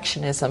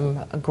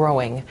protectionism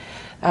growing,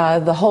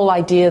 the whole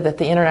idea that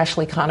the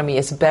international economy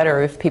is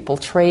better if people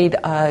trade,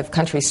 if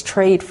countries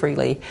trade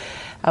freely,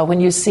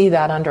 when you see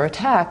that under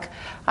attack,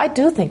 I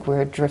do think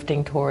we're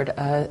drifting toward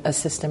a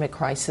systemic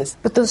crisis.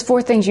 But those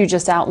four things you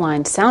just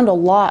outlined sound a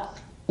lot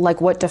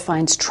like what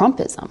defines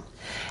Trumpism.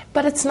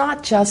 But it's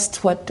not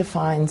just what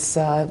defines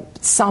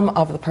some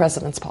of the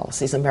president's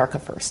policies, America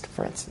First,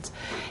 for instance.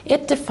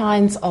 It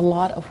defines a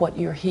lot of what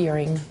you're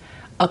hearing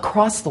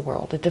across the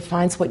world. It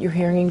defines what you're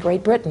hearing in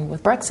Great Britain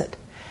with Brexit.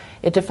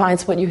 It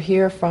defines what you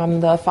hear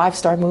from the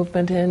five-star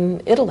movement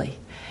in Italy.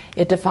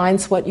 It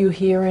defines what you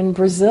hear in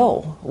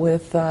Brazil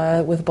with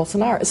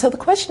Bolsonaro. So the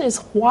question is,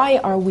 why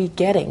are we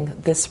getting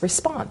this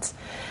response?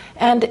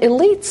 And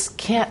elites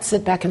can't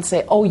sit back and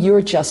say, oh,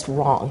 you're just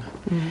wrong.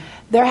 Mm-hmm.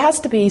 There has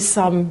to be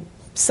some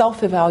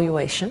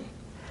self-evaluation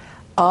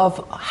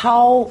of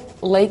how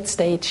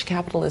late-stage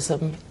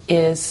capitalism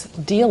is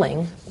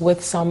dealing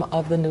with some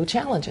of the new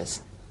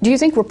challenges. Do you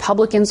think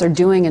Republicans are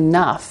doing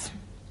enough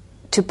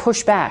to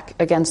push back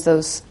against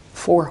those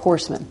four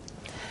horsemen?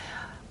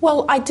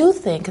 Well, I do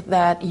think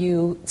that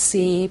you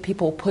see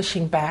people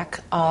pushing back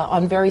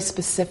on very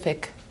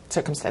specific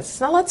circumstances.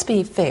 Now, let's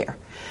be fair.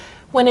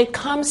 When it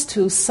comes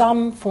to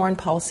some foreign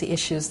policy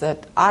issues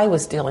that I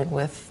was dealing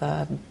with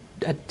a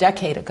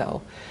decade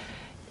ago,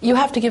 you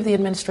have to give the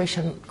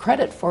administration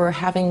credit for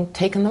having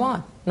taken them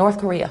on. North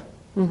Korea.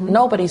 Mm-hmm.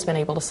 Nobody's been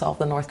able to solve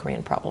the North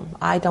Korean problem.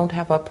 I don't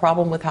have a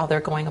problem with how they're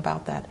going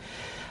about that.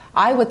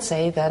 I would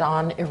say that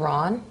on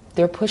Iran,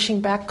 they're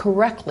pushing back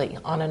correctly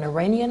on an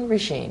Iranian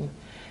regime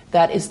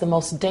that is the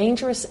most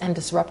dangerous and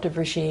disruptive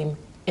regime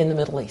in the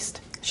Middle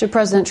East. Should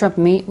President Trump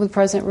meet with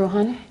President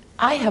Rouhani?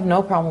 I have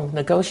no problem with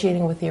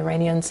negotiating with the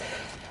Iranians,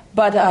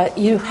 but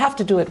you have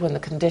to do it when the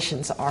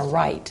conditions are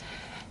right.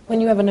 When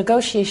you have a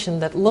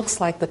negotiation that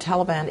looks like the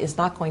Taliban is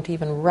not going to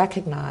even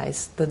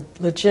recognize the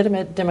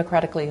legitimate,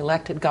 democratically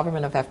elected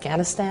government of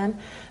Afghanistan,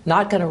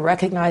 not going to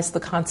recognize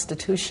the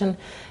Constitution,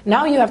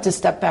 now you have to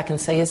step back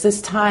and say, is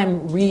this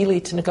time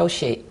really to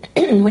negotiate?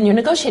 When you're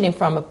negotiating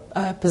from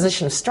a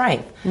position of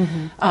strength,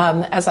 mm-hmm.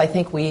 As I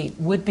think we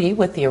would be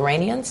with the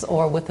Iranians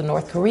or with the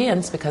North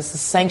Koreans, because the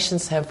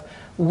sanctions have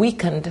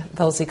weakened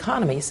those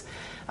economies,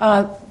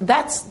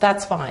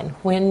 that's fine.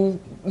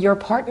 When your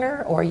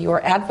partner or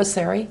your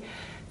adversary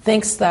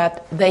thinks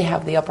that they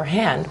have the upper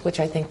hand, which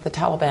I think the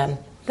Taliban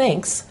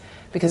thinks,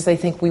 because they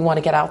think we want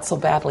to get out so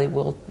badly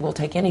we'll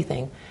take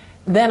anything,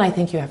 then I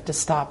think you have to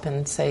stop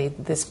and say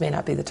this may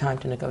not be the time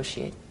to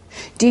negotiate.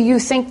 Do you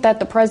think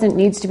that the president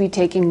needs to be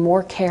taking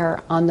more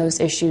care on those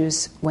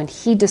issues when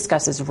he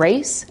discusses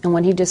race and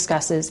when he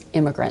discusses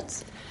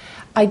immigrants?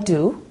 I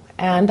do,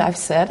 and I've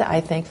said I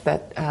think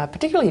that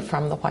particularly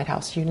from the White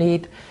House, you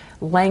need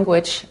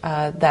language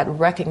that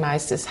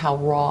recognizes how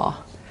raw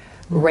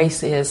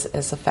race is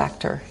as a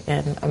factor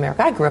in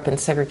America. I grew up in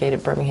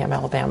segregated Birmingham,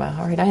 Alabama.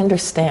 All right, I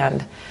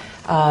understand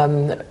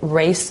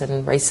race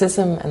and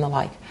racism and the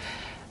like.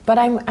 But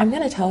I'm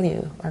going to tell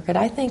you, Margaret,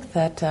 I think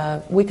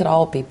that we could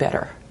all be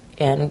better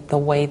in the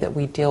way that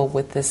we deal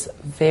with this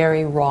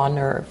very raw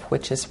nerve,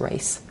 which is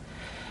race.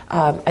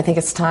 I think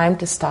it's time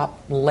to stop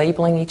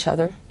labeling each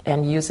other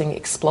and using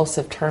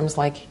explosive terms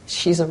like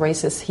she's a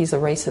racist, he's a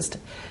racist.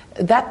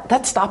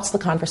 That stops the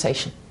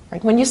conversation.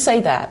 Right? When you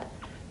say that,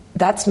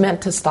 that's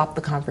meant to stop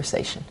the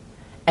conversation.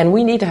 And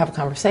we need to have a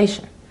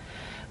conversation.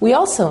 We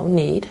also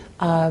need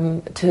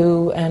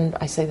to, and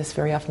I say this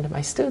very often to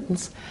my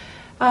students,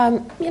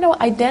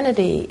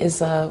 identity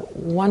is a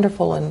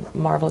wonderful and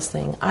marvelous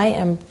thing. I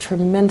am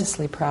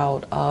tremendously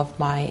proud of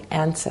my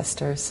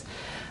ancestors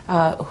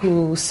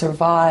who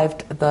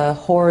survived the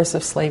horrors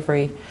of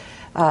slavery,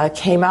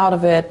 came out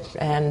of it,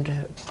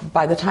 and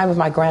by the time of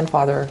my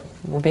grandfather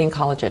were being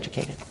college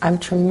educated. I'm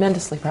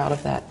tremendously proud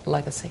of that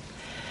legacy.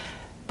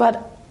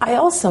 But I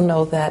also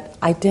know that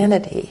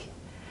identity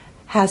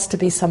has to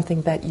be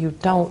something that you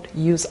don't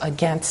use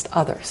against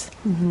others.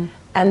 Mm-hmm.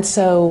 And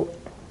so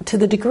to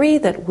the degree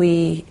that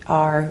we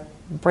are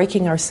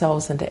breaking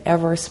ourselves into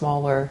ever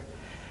smaller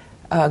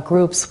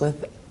groups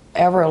with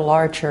ever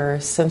larger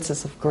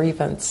senses of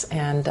grievance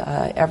and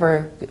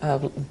ever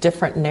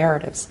different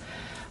narratives,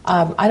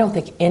 I don't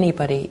think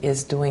anybody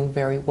is doing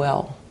very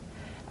well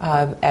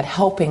at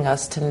helping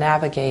us to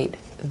navigate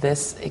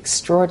this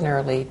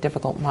extraordinarily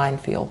difficult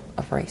minefield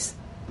of race.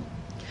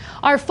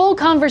 Our full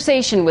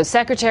conversation with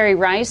Secretary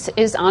Rice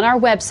is on our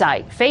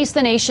website,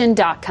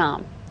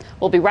 facethenation.com.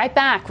 We'll be right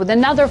back with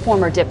another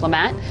former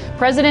diplomat,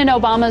 President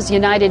Obama's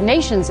United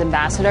Nations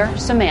ambassador,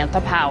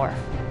 Samantha Power.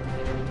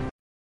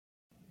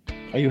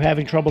 Are you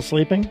having trouble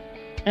sleeping?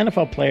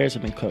 NFL players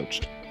have been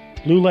coached.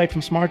 Blue light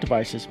from smart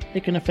devices,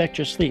 it can affect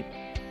your sleep.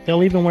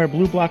 They'll even wear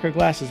blue blocker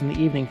glasses in the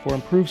evening for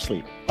improved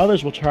sleep.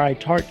 Others will try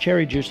tart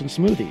cherry juice in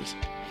smoothies.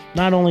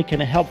 Not only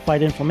can it help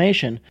fight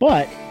inflammation,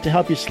 but to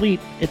help you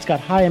sleep, it's got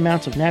high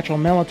amounts of natural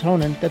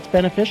melatonin that's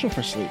beneficial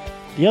for sleep.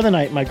 The other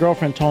night, my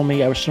girlfriend told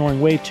me I was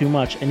snoring way too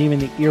much and even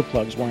the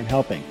earplugs weren't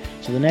helping.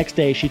 So the next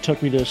day, she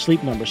took me to a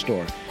Sleep Number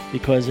store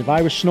because if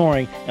I was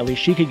snoring, at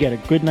least she could get a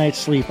good night's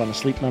sleep on a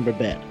Sleep Number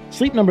bed.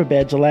 Sleep Number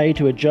beds allow you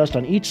to adjust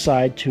on each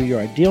side to your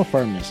ideal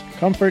firmness,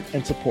 comfort,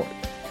 and support.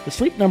 The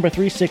Sleep Number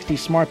 360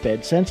 smart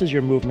bed senses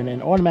your movement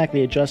and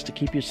automatically adjusts to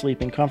keep you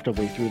sleeping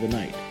comfortably through the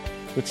night.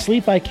 With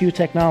Sleep IQ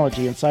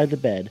technology inside the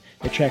bed,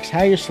 it tracks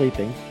how you're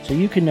sleeping so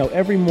you can know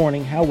every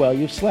morning how well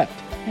you've slept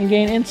and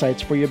gain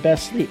insights for your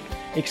best sleep.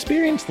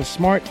 Experience the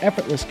smart,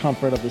 effortless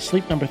comfort of the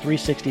Sleep Number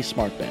 360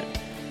 smart bed.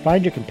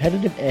 Find your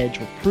competitive edge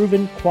with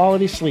proven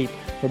quality sleep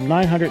from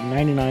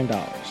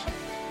 $999.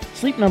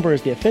 Sleep Number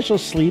is the official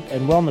sleep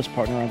and wellness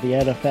partner of the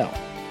NFL.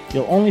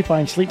 You'll only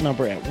find Sleep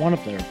Number at one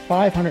of their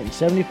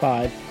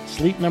 575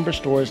 Sleep Number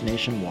stores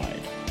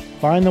nationwide.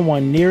 Find the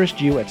one nearest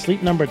you at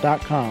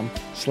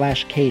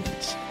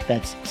sleepnumber.com/cadence.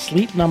 That's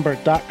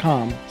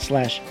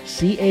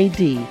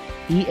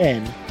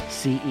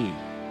sleepnumber.com/CADENCE.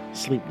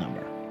 Sleep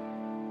Number.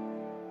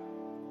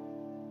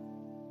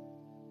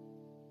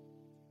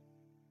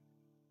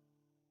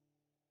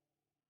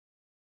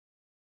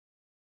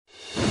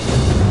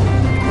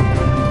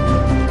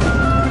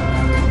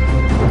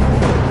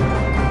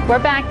 We're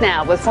back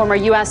now with former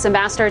U.S.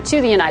 Ambassador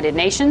to the United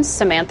Nations,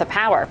 Samantha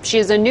Power. She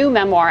has a new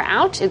memoir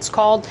out. It's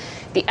called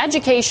The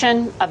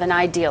Education of an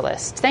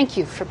Idealist. Thank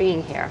you for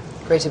being here.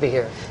 Great to be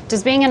here.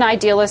 Does being an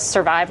idealist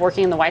survive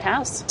working in the White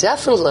House?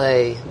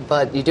 Definitely,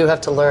 but you do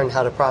have to learn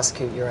how to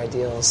prosecute your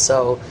ideals.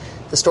 So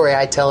the story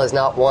I tell is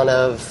not one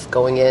of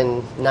going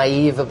in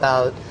naive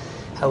about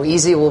how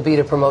easy it will be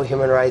to promote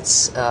human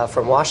rights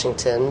from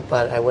Washington,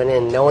 but I went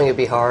in knowing it'd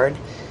be hard,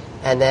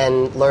 and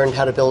then learned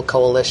how to build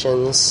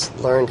coalitions,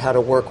 learned how to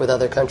work with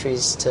other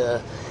countries to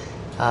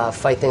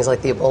fight things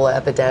like the Ebola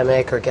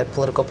epidemic or get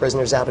political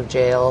prisoners out of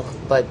jail.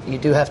 But you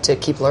do have to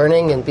keep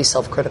learning and be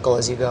self-critical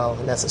as you go,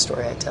 and that's the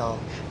story I tell.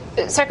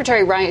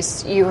 Secretary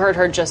Rice, you heard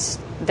her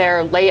just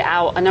there lay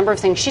out a number of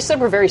things she said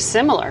were very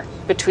similar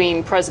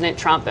between President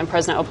Trump and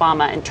President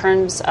Obama in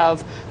terms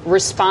of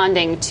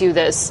responding to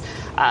this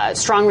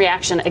strong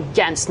reaction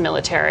against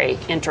military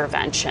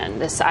intervention,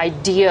 this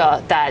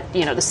idea that,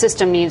 you know, the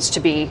system needs to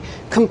be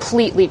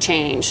completely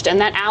changed and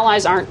that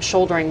allies aren't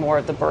shouldering more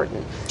of the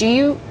burden. Do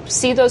you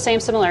see those same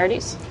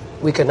similarities?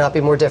 We could not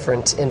be more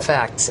different. In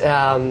fact,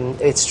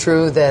 it's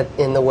true that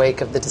in the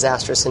wake of the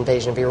disastrous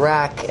invasion of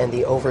Iraq and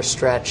the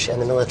overstretch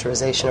and the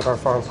militarization of our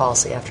foreign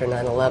policy after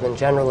 9/11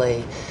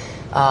 generally,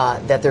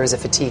 that there is a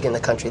fatigue in the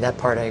country. That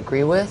part I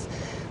agree with.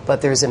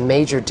 But there's a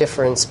major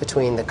difference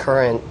between the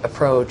current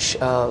approach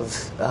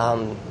of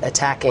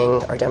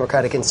attacking our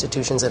democratic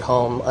institutions at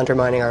home,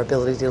 undermining our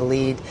ability to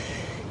lead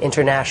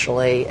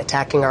internationally,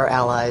 attacking our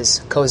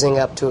allies, cozying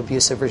up to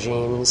abusive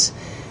regimes,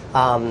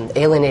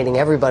 alienating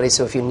everybody.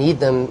 So if you need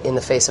them in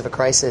the face of a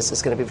crisis,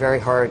 it's going to be very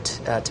hard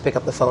to pick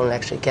up the phone and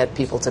actually get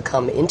people to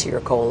come into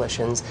your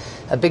coalitions.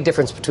 A big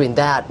difference between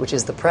that, which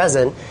is the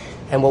present,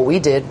 and what we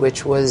did,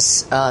 which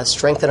was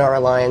strengthen our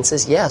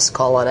alliances. Yes,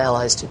 call on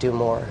allies to do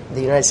more. The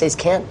United States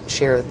can't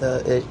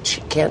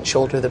can't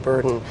shoulder the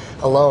burden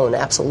alone.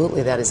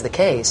 Absolutely, that is the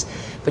case.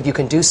 But you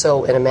can do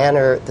so in a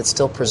manner that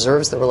still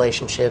preserves the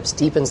relationships,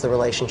 deepens the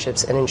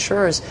relationships, and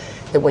ensures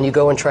that when you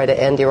go and try to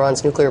end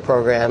Iran's nuclear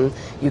program,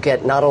 you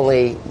get not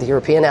only the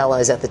European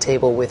allies at the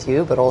table with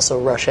you, but also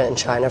Russia and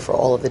China for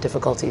all of the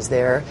difficulties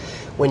there.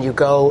 When you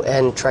go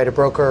and try to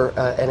broker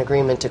an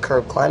agreement to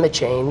curb climate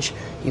change,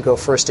 you go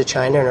first to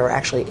China and are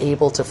actually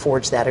able to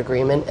forge that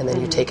agreement, and then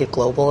you take it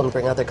global and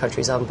bring other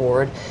countries on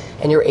board.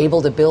 And you're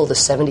able to build a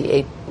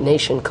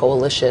 78-nation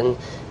coalition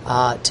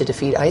to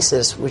defeat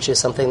ISIS, which is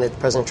something that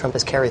President Trump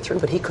has carried through.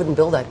 But he couldn't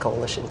build that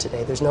coalition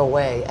today. There's no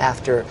way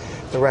after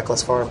the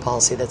reckless foreign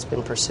policy that's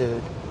been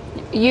pursued.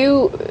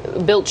 You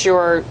built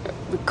your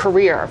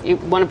career. You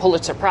won a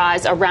Pulitzer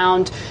Prize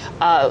around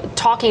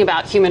talking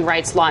about human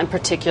rights law, in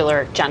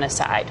particular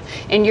genocide.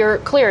 And you're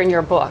clear in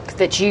your book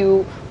that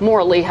you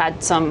morally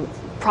had some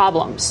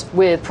problems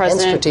with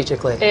President...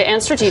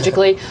 And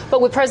strategically, but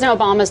with President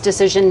Obama's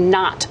decision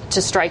not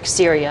to strike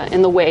Syria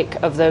in the wake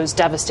of those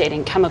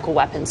devastating chemical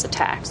weapons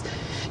attacks.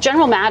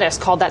 General Mattis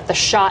called that the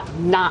shot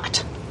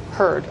not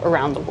heard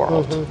around the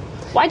world.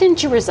 Mm-hmm. Why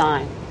didn't you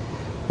resign?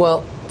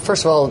 Well,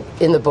 first of all,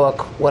 in the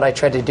book, what I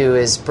tried to do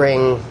is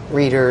bring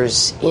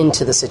readers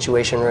into the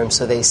Situation Room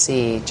so they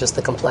see just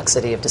the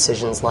complexity of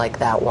decisions like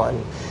that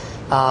one.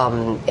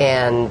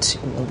 And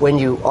when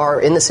you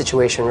are in the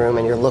Situation Room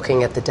and you're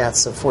looking at the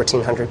deaths of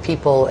 1,400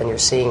 people and you're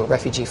seeing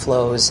refugee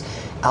flows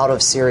out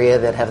of Syria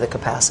that have the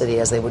capacity,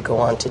 as they would go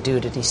on to do,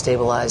 to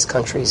destabilize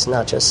countries,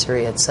 not just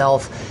Syria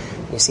itself,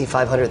 you see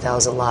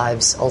 500,000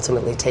 lives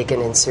ultimately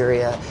taken in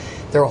Syria.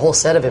 There are a whole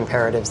set of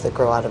imperatives that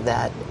grow out of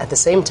that. At the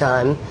same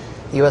time,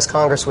 the U.S.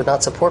 Congress would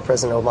not support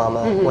President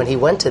Obama when he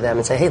went to them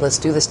and said, hey, let's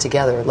do this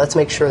together. Let's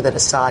make sure that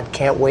Assad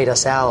can't wait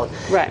us out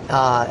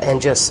and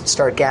just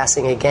start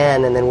gassing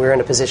again. And then we're in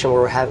a position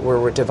where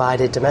we're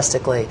divided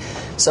domestically.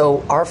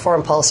 So our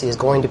foreign policy is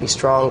going to be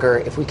stronger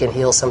if we can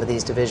heal some of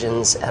these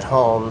divisions at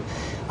home.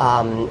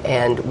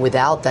 And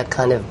without that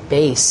kind of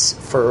base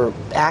for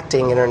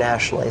acting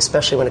internationally,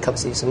 especially when it comes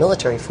to the use of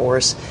military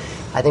force,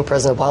 I think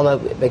President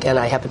Obama, again,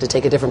 I happen to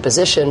take a different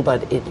position,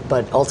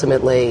 but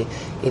ultimately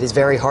it is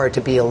very hard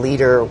to be a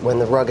leader when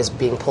the rug is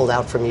being pulled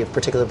out from you,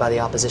 particularly by the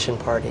opposition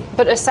party.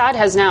 But Assad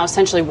has now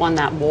essentially won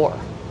that war.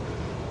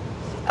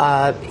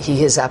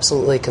 He has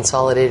absolutely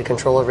consolidated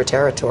control over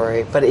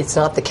territory, but it's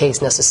not the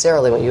case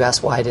necessarily when you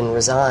ask why I didn't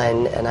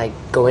resign, and I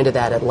go into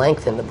that at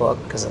length in the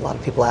book because a lot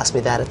of people asked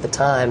me that at the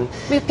time.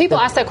 People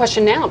ask that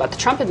question now about the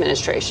Trump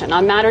administration.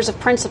 On matters of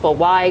principle,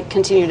 why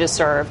continue to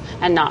serve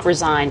and not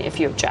resign if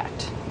you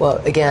object? Well,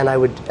 again, I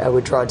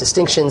would draw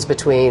distinctions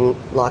between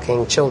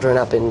locking children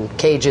up in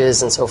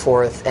cages and so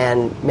forth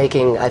and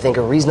making, I think,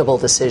 a reasonable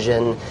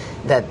decision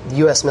that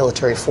U.S.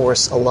 military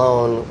force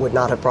alone would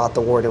not have brought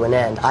the war to an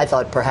end. I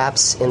thought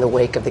perhaps in the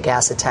wake of the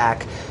gas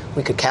attack,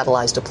 we could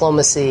catalyze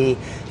diplomacy.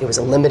 It was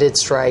a limited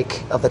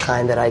strike of the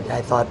kind that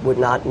I thought would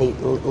not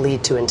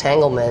lead to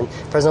entanglement.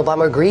 President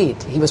Obama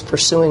agreed. He was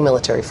pursuing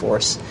military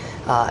force.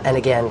 And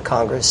again,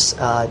 Congress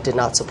did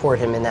not support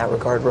him in that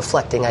regard,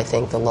 reflecting, I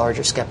think, the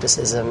larger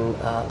skepticism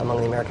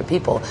among the American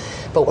people.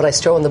 But what I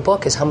show in the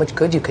book is how much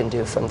good you can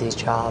do from these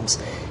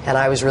jobs. And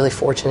I was really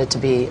fortunate to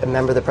be a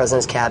member of the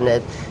President's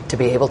cabinet, to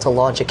be able to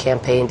launch a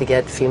campaign to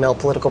get female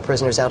political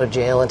prisoners out of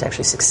jail and to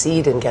actually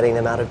succeed in getting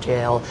them out of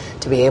jail,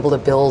 to be able to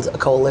build a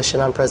coalition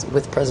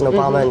with President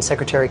Obama and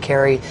Secretary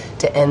Kerry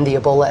to end the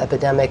Ebola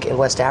epidemic in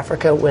West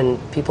Africa when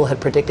people had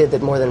predicted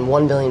that more than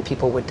 1 million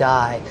people would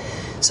die.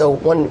 So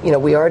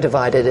we are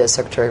divided, as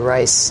Secretary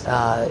Rice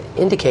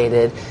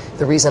indicated.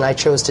 The reason I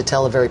chose to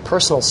tell a very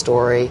personal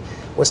story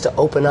was to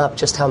open up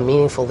just how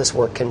meaningful this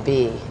work can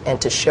be and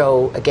to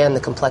show, again, the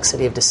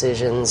complexity of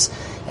decisions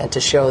and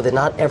to show that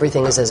not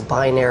everything is as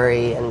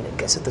binary and I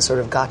guess the sort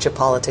of gotcha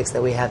politics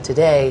that we have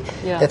today,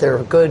 that there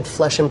are good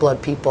flesh and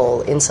blood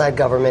people inside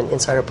government,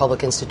 inside our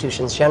public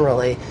institutions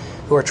generally,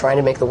 who are trying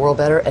to make the world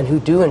better and who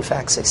do, in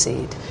fact,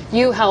 succeed.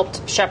 You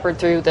helped shepherd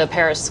through the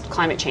Paris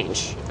Climate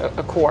Change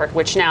Accord,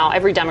 which now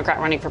every Democrat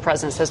running for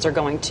president says they're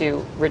going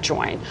to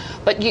rejoin.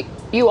 But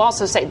you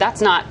also say that's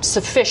not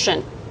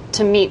sufficient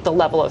to meet the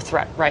level of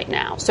threat right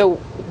now. So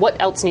what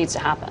else needs to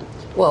happen?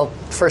 Well,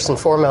 first and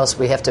foremost,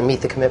 we have to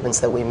meet the commitments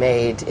that we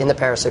made in the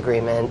Paris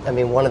Agreement. I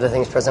mean, one of the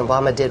things President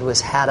Obama did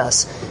was had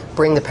us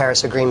bring the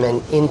Paris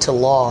Agreement into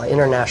law,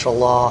 international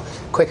law,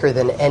 quicker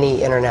than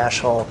any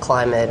international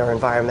climate or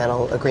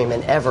environmental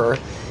agreement ever,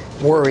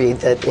 worried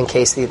that in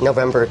case the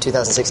November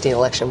 2016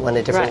 election went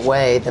a different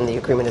way, then the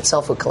agreement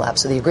itself would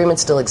collapse. So the agreement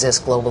still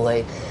exists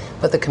globally.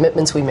 But the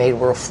commitments we made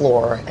were a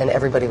floor, and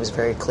everybody was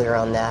very clear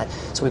on that.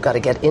 So we've got to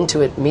get into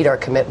it, meet our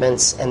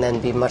commitments, and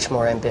then be much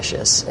more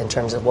ambitious in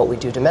terms of what we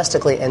do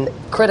domestically and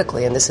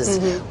critically. And this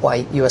is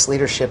why U.S.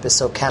 leadership is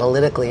so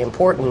catalytically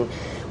important.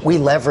 We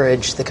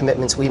leverage the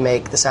commitments we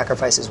make, the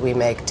sacrifices we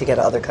make, to get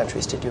other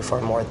countries to do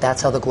far more.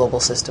 That's how the global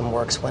system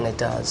works when it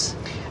does.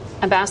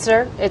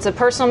 Ambassador, it's a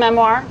personal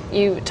memoir.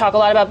 You talk a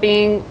lot about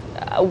being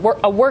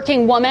a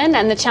working woman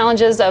and the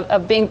challenges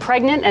of being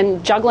pregnant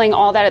and juggling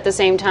all that at the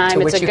same time.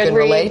 To which it's a you good can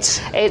read.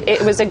 Relate.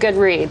 It was a good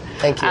read.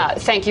 Thank you.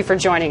 Thank you for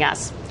joining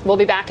us. We'll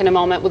be back in a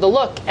moment with a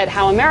look at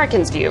how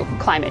Americans view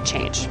climate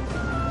change.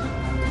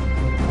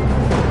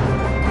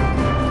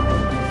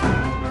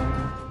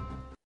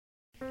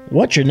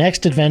 What's your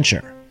next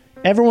adventure?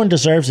 Everyone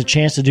deserves a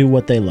chance to do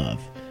what they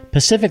love.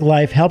 Pacific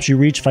Life helps you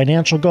reach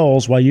financial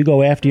goals while you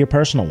go after your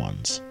personal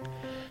ones.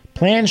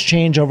 Plans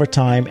change over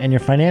time, and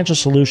your financial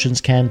solutions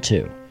can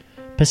too.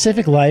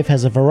 Pacific Life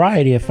has a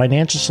variety of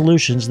financial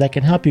solutions that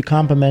can help you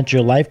complement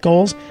your life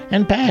goals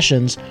and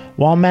passions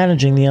while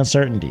managing the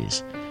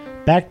uncertainties.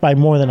 Backed by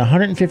more than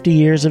 150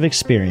 years of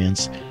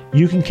experience,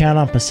 you can count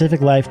on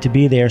Pacific Life to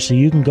be there so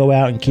you can go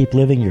out and keep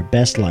living your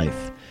best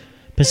life.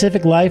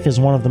 Pacific Life is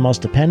one of the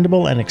most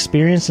dependable and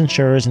experienced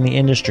insurers in the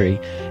industry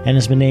and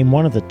has been named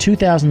one of the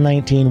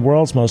 2019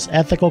 World's Most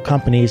Ethical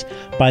Companies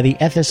by the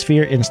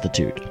Ethisphere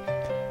Institute.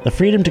 The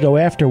freedom to go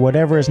after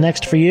whatever is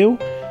next for you?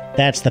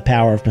 That's the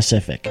power of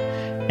Pacific.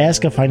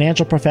 Ask a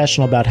financial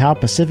professional about how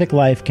Pacific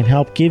Life can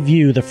help give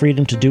you the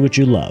freedom to do what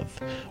you love,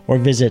 or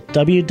visit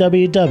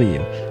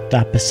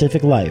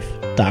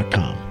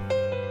www.pacificlife.com.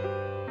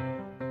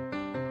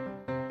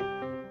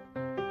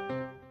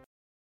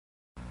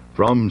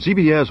 From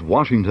CBS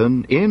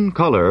Washington, in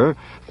color,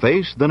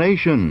 Face the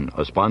Nation,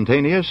 a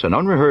spontaneous and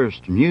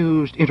unrehearsed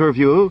news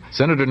interview.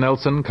 Senator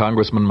Nelson,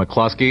 Congressman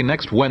McCloskey,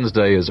 next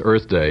Wednesday is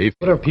Earth Day.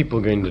 What are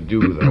people going to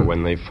do, though,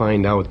 when they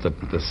find out that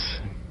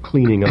this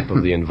cleaning up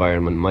of the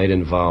environment might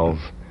involve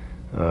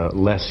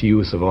less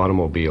use of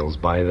automobiles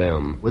by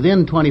them?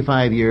 Within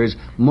 25 years,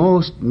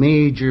 most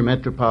major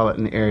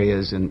metropolitan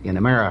areas in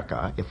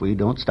America, if we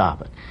don't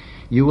stop it,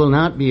 you will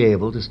not be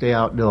able to stay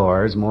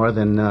outdoors more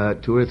than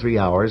 2 or 3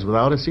 hours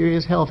without a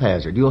serious health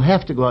hazard. You'll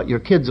have to go out, your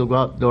kids will go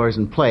outdoors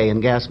and play in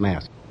gas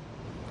masks.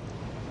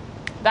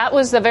 That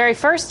was the very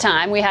first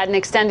time we had an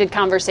extended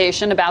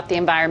conversation about the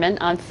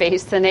environment on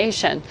Face the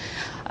Nation.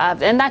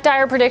 And that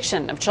dire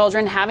prediction of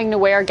children having to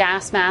wear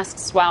gas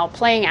masks while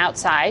playing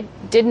outside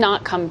did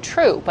not come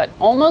true. But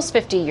almost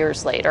 50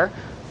 years later,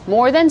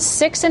 more than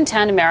 6 in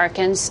 10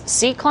 Americans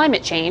see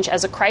climate change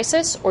as a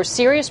crisis or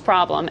serious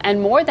problem,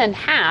 and more than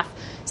half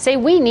say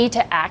we need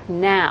to act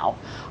now.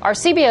 Our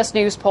CBS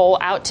News poll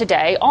out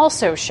today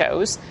also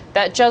shows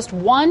that just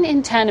 1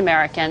 in 10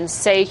 Americans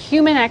say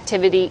human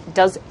activity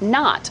does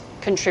not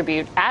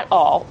contribute at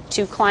all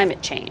to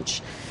climate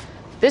change.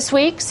 This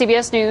week,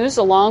 CBS News,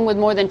 along with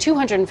more than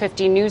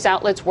 250 news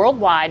outlets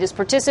worldwide, is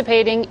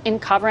participating in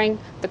covering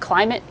the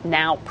Climate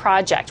Now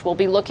project. We'll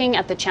be looking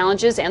at the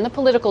challenges and the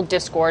political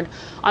discord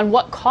on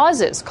what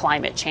causes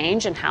climate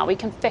change and how we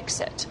can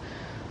fix it.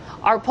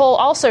 Our poll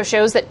also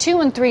shows that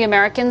 2 in 3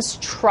 Americans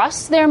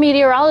trust their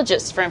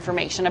meteorologists for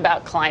information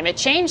about climate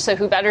change. So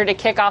who better to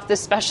kick off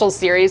this special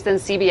series than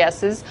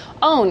CBS's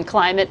own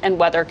climate and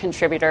weather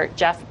contributor,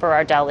 Jeff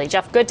Berardelli.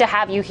 Jeff, good to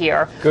have you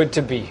here. Good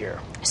to be here.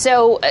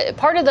 So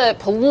part of the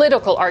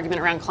political argument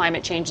around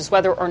climate change is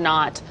whether or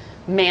not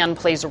man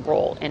plays a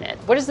role in it.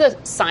 What does the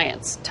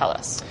science tell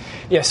us?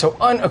 Yeah, so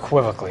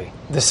unequivocally,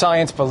 the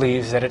science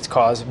believes that it's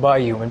caused by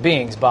human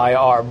beings, by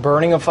our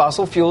burning of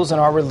fossil fuels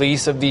and our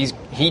release of these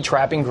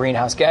heat-trapping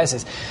greenhouse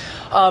gases.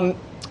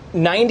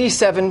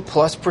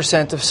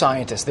 97+% of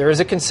scientists, there is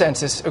a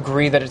consensus,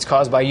 agree that it's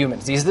caused by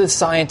humans. These are the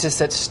scientists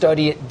that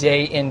study it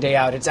day in, day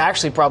out. It's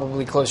actually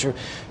probably closer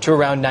to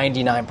around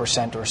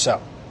 99% or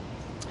so.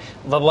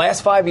 The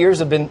last 5 years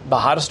have been the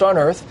hottest on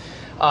Earth.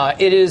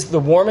 It is the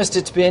warmest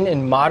it's been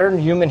in modern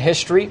human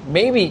history,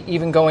 maybe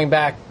even going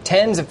back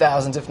tens of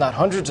thousands, if not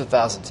hundreds of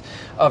thousands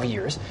of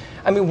years.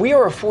 I mean, we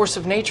are a force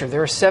of nature.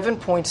 There are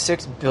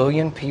 7.6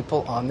 billion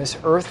people on this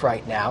Earth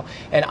right now,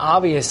 and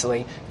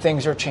obviously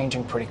things are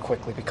changing pretty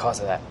quickly because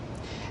of that.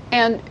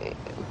 And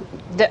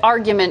the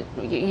argument,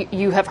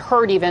 you have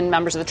heard even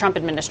members of the Trump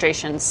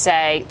administration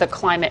say the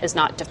climate is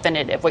not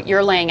definitive. What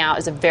you're laying out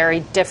is a very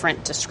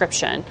different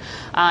description.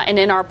 And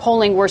in our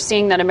polling, we're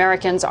seeing that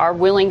Americans are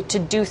willing to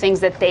do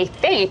things that they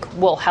think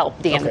will help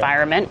the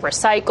environment,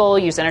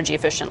 recycle, use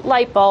energy-efficient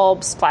light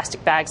bulbs,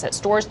 plastic bags at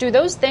stores. Do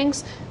those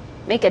things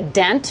make a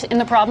dent in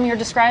the problem you're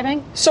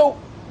describing? So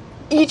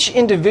each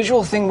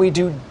individual thing we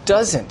do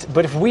doesn't.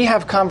 But if we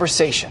have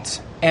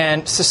conversations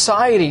and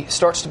society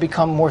starts to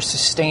become more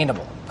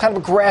sustainable, kind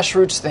of a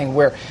grassroots thing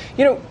where,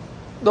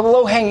 the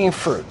low-hanging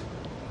fruit,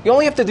 you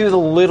only have to do the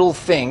little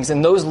things,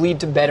 and those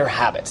lead to better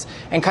habits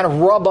and kind of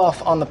rub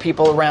off on the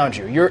people around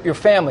you, your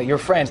family, your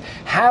friends.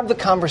 Have the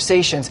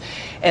conversations,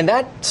 and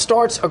that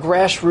starts a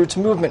grassroots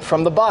movement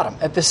from the bottom.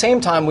 At the same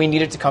time, we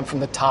need it to come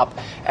from the top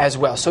as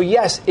well. So,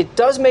 yes, it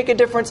does make a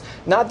difference,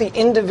 not the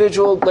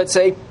individual, let's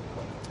say,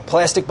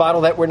 plastic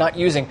bottle that we're not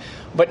using,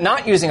 but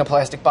not using a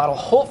plastic bottle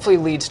hopefully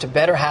leads to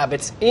better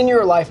habits in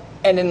your life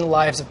and in the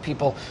lives of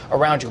people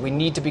around you. We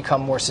need to become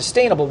more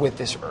sustainable with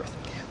this Earth.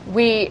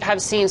 We have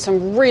seen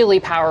some really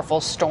powerful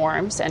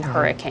storms and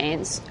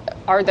hurricanes.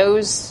 Are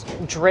those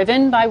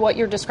driven by what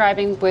you're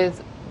describing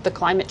with the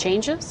climate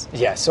changes?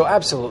 Yes, so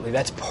absolutely.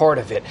 That's part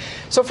of it.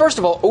 So first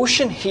of all,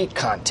 ocean heat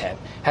content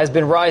has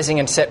been rising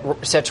and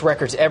sets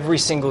records every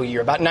single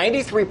year. About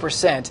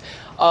 93%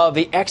 of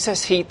the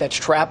excess heat that's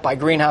trapped by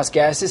greenhouse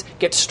gases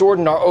gets stored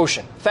in our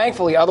ocean.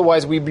 Thankfully,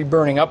 otherwise we'd be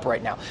burning up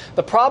right now.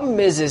 The problem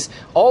is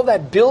all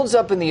that builds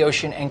up in the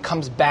ocean and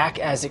comes back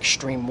as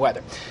extreme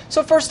weather.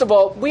 So first of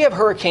all, we have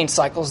hurricane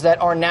cycles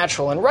that are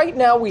natural, and right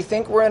now we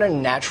think we're in a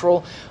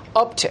natural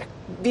uptick.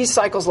 These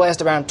cycles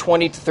last around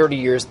 20 to 30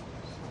 years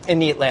in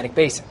the Atlantic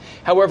Basin.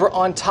 However,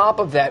 on top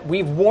of that,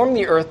 we've warmed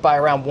the Earth by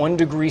around 1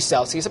 degree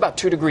Celsius, about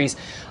 2 degrees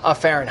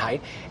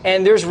Fahrenheit.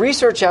 And there's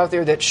research out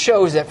there that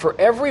shows that for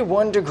every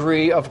 1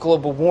 degree of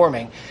global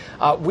warming,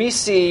 we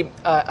see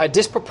a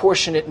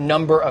disproportionate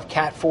number of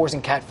Cat 4s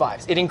and Cat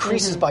 5s. It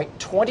increases by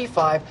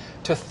 25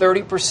 to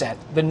 30%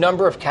 the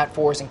number of Cat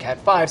 4s and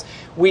Cat 5s.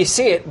 We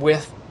see it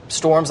with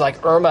storms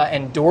like Irma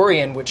and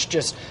Dorian, which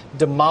just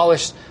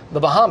demolished the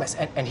Bahamas.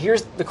 And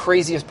here's the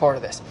craziest part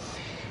of this.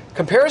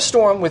 Compare a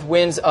storm with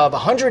winds of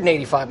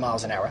 185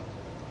 miles an hour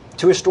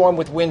to a storm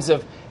with winds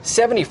of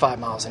 75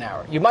 miles an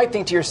hour. You might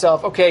think to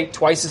yourself, okay,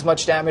 twice as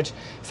much damage,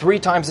 3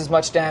 times as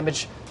much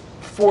damage,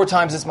 4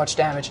 times as much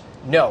damage.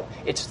 No,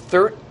 it's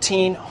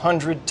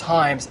 1,300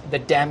 times the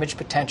damage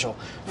potential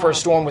for a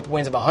storm with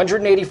winds of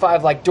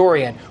 185 like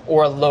Dorian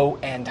or a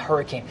low-end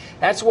hurricane.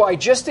 That's why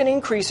just an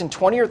increase in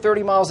 20 or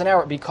 30 miles an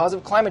hour because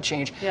of climate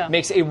change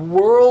makes a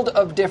world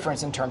of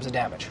difference in terms of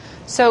damage.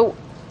 So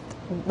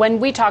when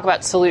we talk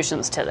about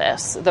solutions to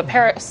this, the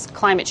Paris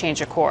Climate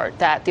Change Accord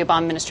that the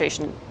Obama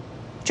administration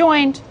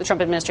joined, the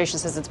Trump administration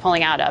says it's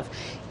pulling out of,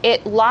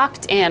 it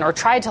locked in or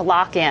tried to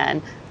lock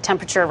in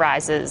temperature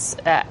rises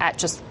at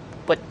just,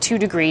 2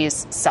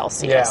 degrees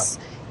Celsius.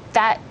 Yeah.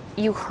 That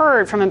you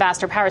heard from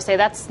Ambassador Power say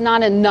that's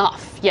not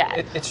enough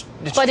yet. It's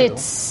but true.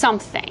 It's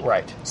something.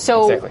 Right.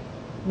 So exactly.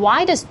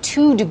 Why does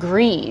 2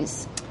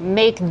 degrees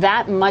make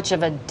that much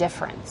of a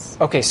difference?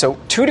 Okay, so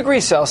 2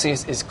 degrees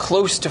Celsius is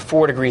close to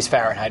 4 degrees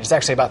Fahrenheit. It's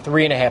actually about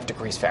 3.5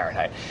 degrees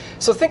Fahrenheit.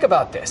 So think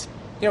about this.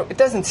 It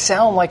doesn't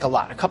sound like a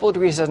lot. A couple of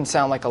degrees doesn't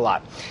sound like a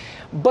lot.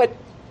 But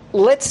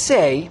let's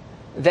say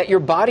that your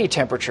body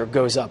temperature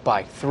goes up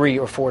by 3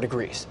 or 4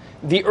 degrees.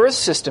 The Earth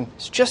system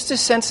is just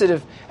as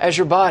sensitive as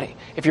your body.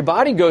 If your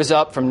body goes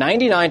up from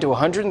 99 to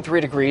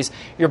 103 degrees,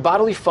 your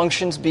bodily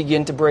functions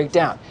begin to break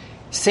down.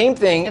 Same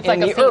thing in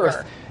the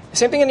Earth.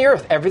 Same thing in the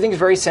Earth. Everything's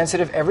very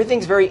sensitive.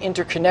 Everything's very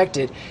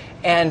interconnected.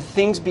 And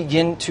things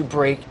begin to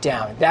break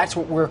down. That's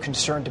what we're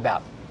concerned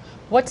about.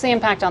 What's the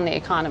impact on the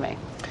economy?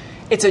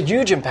 It's a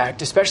huge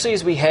impact, especially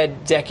as we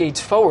head decades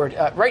forward.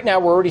 Right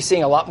now, we're already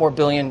seeing a lot more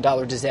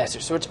billion-dollar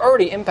disasters, so it's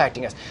already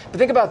impacting us. But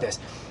think about this.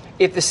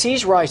 If the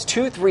seas rise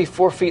 2, 3,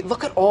 4 feet,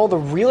 look at all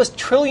the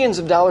trillions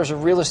of dollars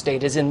of real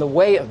estate is in the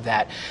way of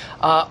that.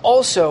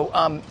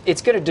 Also,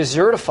 it's going to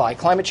desertify,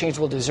 climate change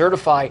will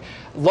desertify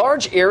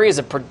large areas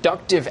of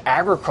productive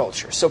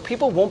agriculture. So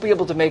people won't be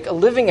able to make a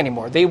living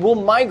anymore. They will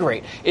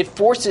migrate. It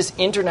forces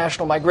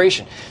international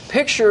migration.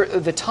 Picture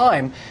the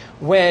time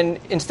when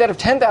instead of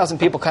 10,000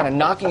 people kind of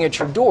knocking at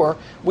your door,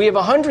 we have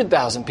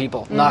 100,000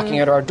 people knocking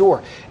at our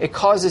door. It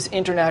causes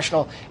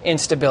international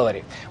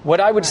instability. What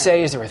I would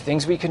say is there are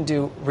things we can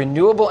do.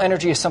 Renewable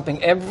energy is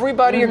something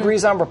everybody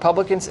agrees on,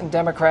 Republicans and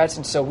Democrats,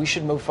 and so we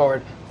should move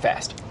forward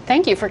fast.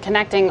 Thank you for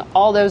connecting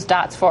all those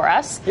dots for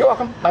us. You're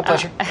welcome. My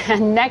pleasure.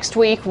 And next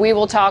week, we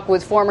will talk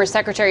with former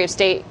Secretary of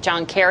State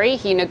John Kerry.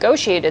 He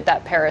negotiated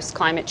that Paris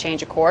Climate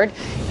Change Accord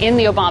in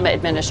the Obama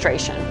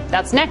administration.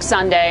 That's next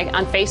Sunday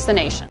on Face the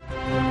Nation.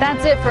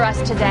 That's it for us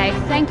today.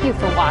 Thank you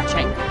for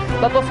watching.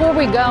 But before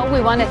we go,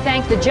 we want to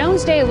thank the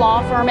Jones Day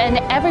Law Firm and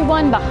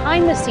everyone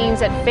behind the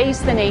scenes at Face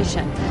the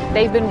Nation.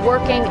 They've been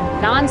working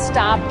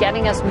nonstop,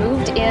 getting us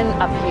moved in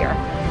up here.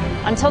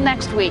 Until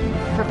next week,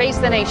 for Face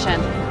the Nation,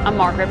 I'm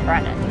Margaret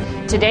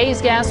Brennan.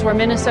 Today's guests were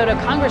Minnesota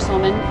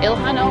Congresswoman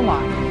Ilhan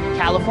Omar,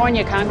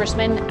 California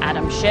Congressman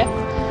Adam Schiff,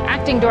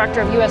 Acting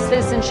Director of U.S.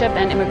 Citizenship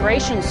and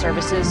Immigration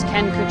Services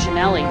Ken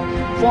Cuccinelli,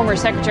 former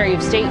Secretary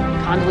of State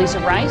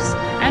Condoleezza Rice,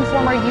 and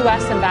former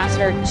U.S.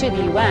 Ambassador to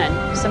the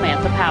UN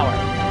Samantha Power.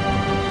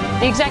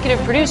 The executive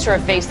producer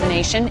of Face the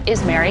Nation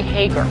is Mary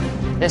Hager.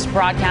 This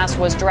broadcast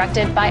was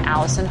directed by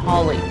Allison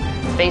Hawley.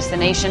 Face the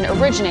Nation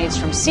originates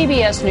from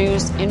CBS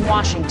News in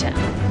Washington.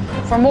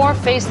 For more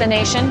Face the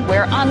Nation,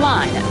 we're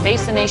online at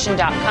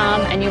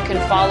facethenation.com, and you can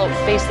follow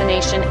Face the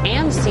Nation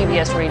and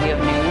CBS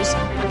Radio News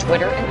on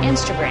Twitter and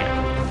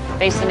Instagram.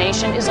 Face the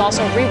Nation is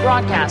also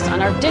rebroadcast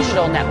on our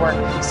digital network,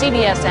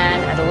 CBSN,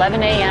 at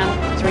 11 a.m.,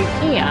 3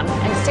 p.m.,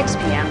 and 6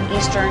 p.m.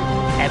 Eastern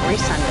every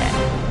Sunday.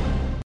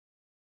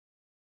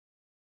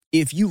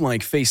 If you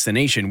like Face the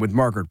Nation with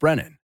Margaret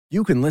Brennan,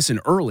 you can listen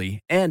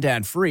early and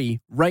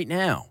ad-free right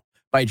now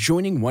by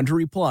joining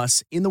Wondery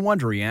Plus in the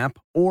Wondery app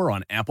or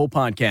on Apple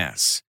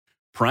Podcasts.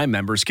 Prime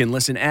members can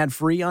listen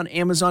ad-free on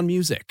Amazon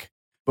Music.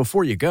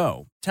 Before you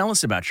go, tell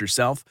us about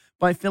yourself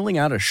by filling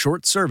out a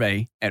short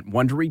survey at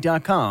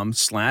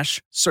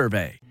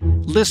Wondery.com/survey.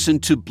 Listen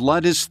to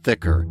Blood is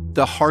Thicker,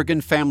 The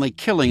Hargan Family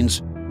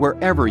Killings,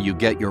 wherever you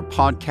get your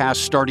podcast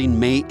starting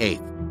May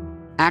 8th.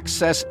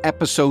 Access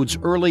episodes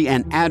early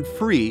and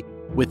ad-free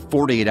with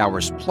 48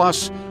 Hours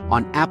Plus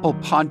on Apple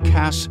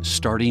Podcasts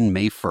starting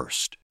May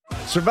 1st.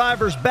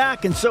 Survivor's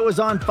back, and so is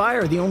On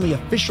Fire, the only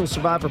official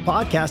Survivor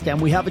podcast, and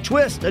we have a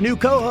twist, a new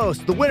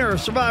co-host, the winner of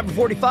Survivor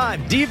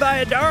 45, Dee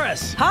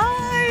Valladares.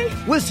 Hi!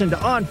 Listen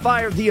to On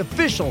Fire, the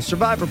official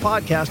Survivor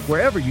podcast,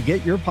 wherever you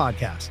get your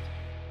podcast.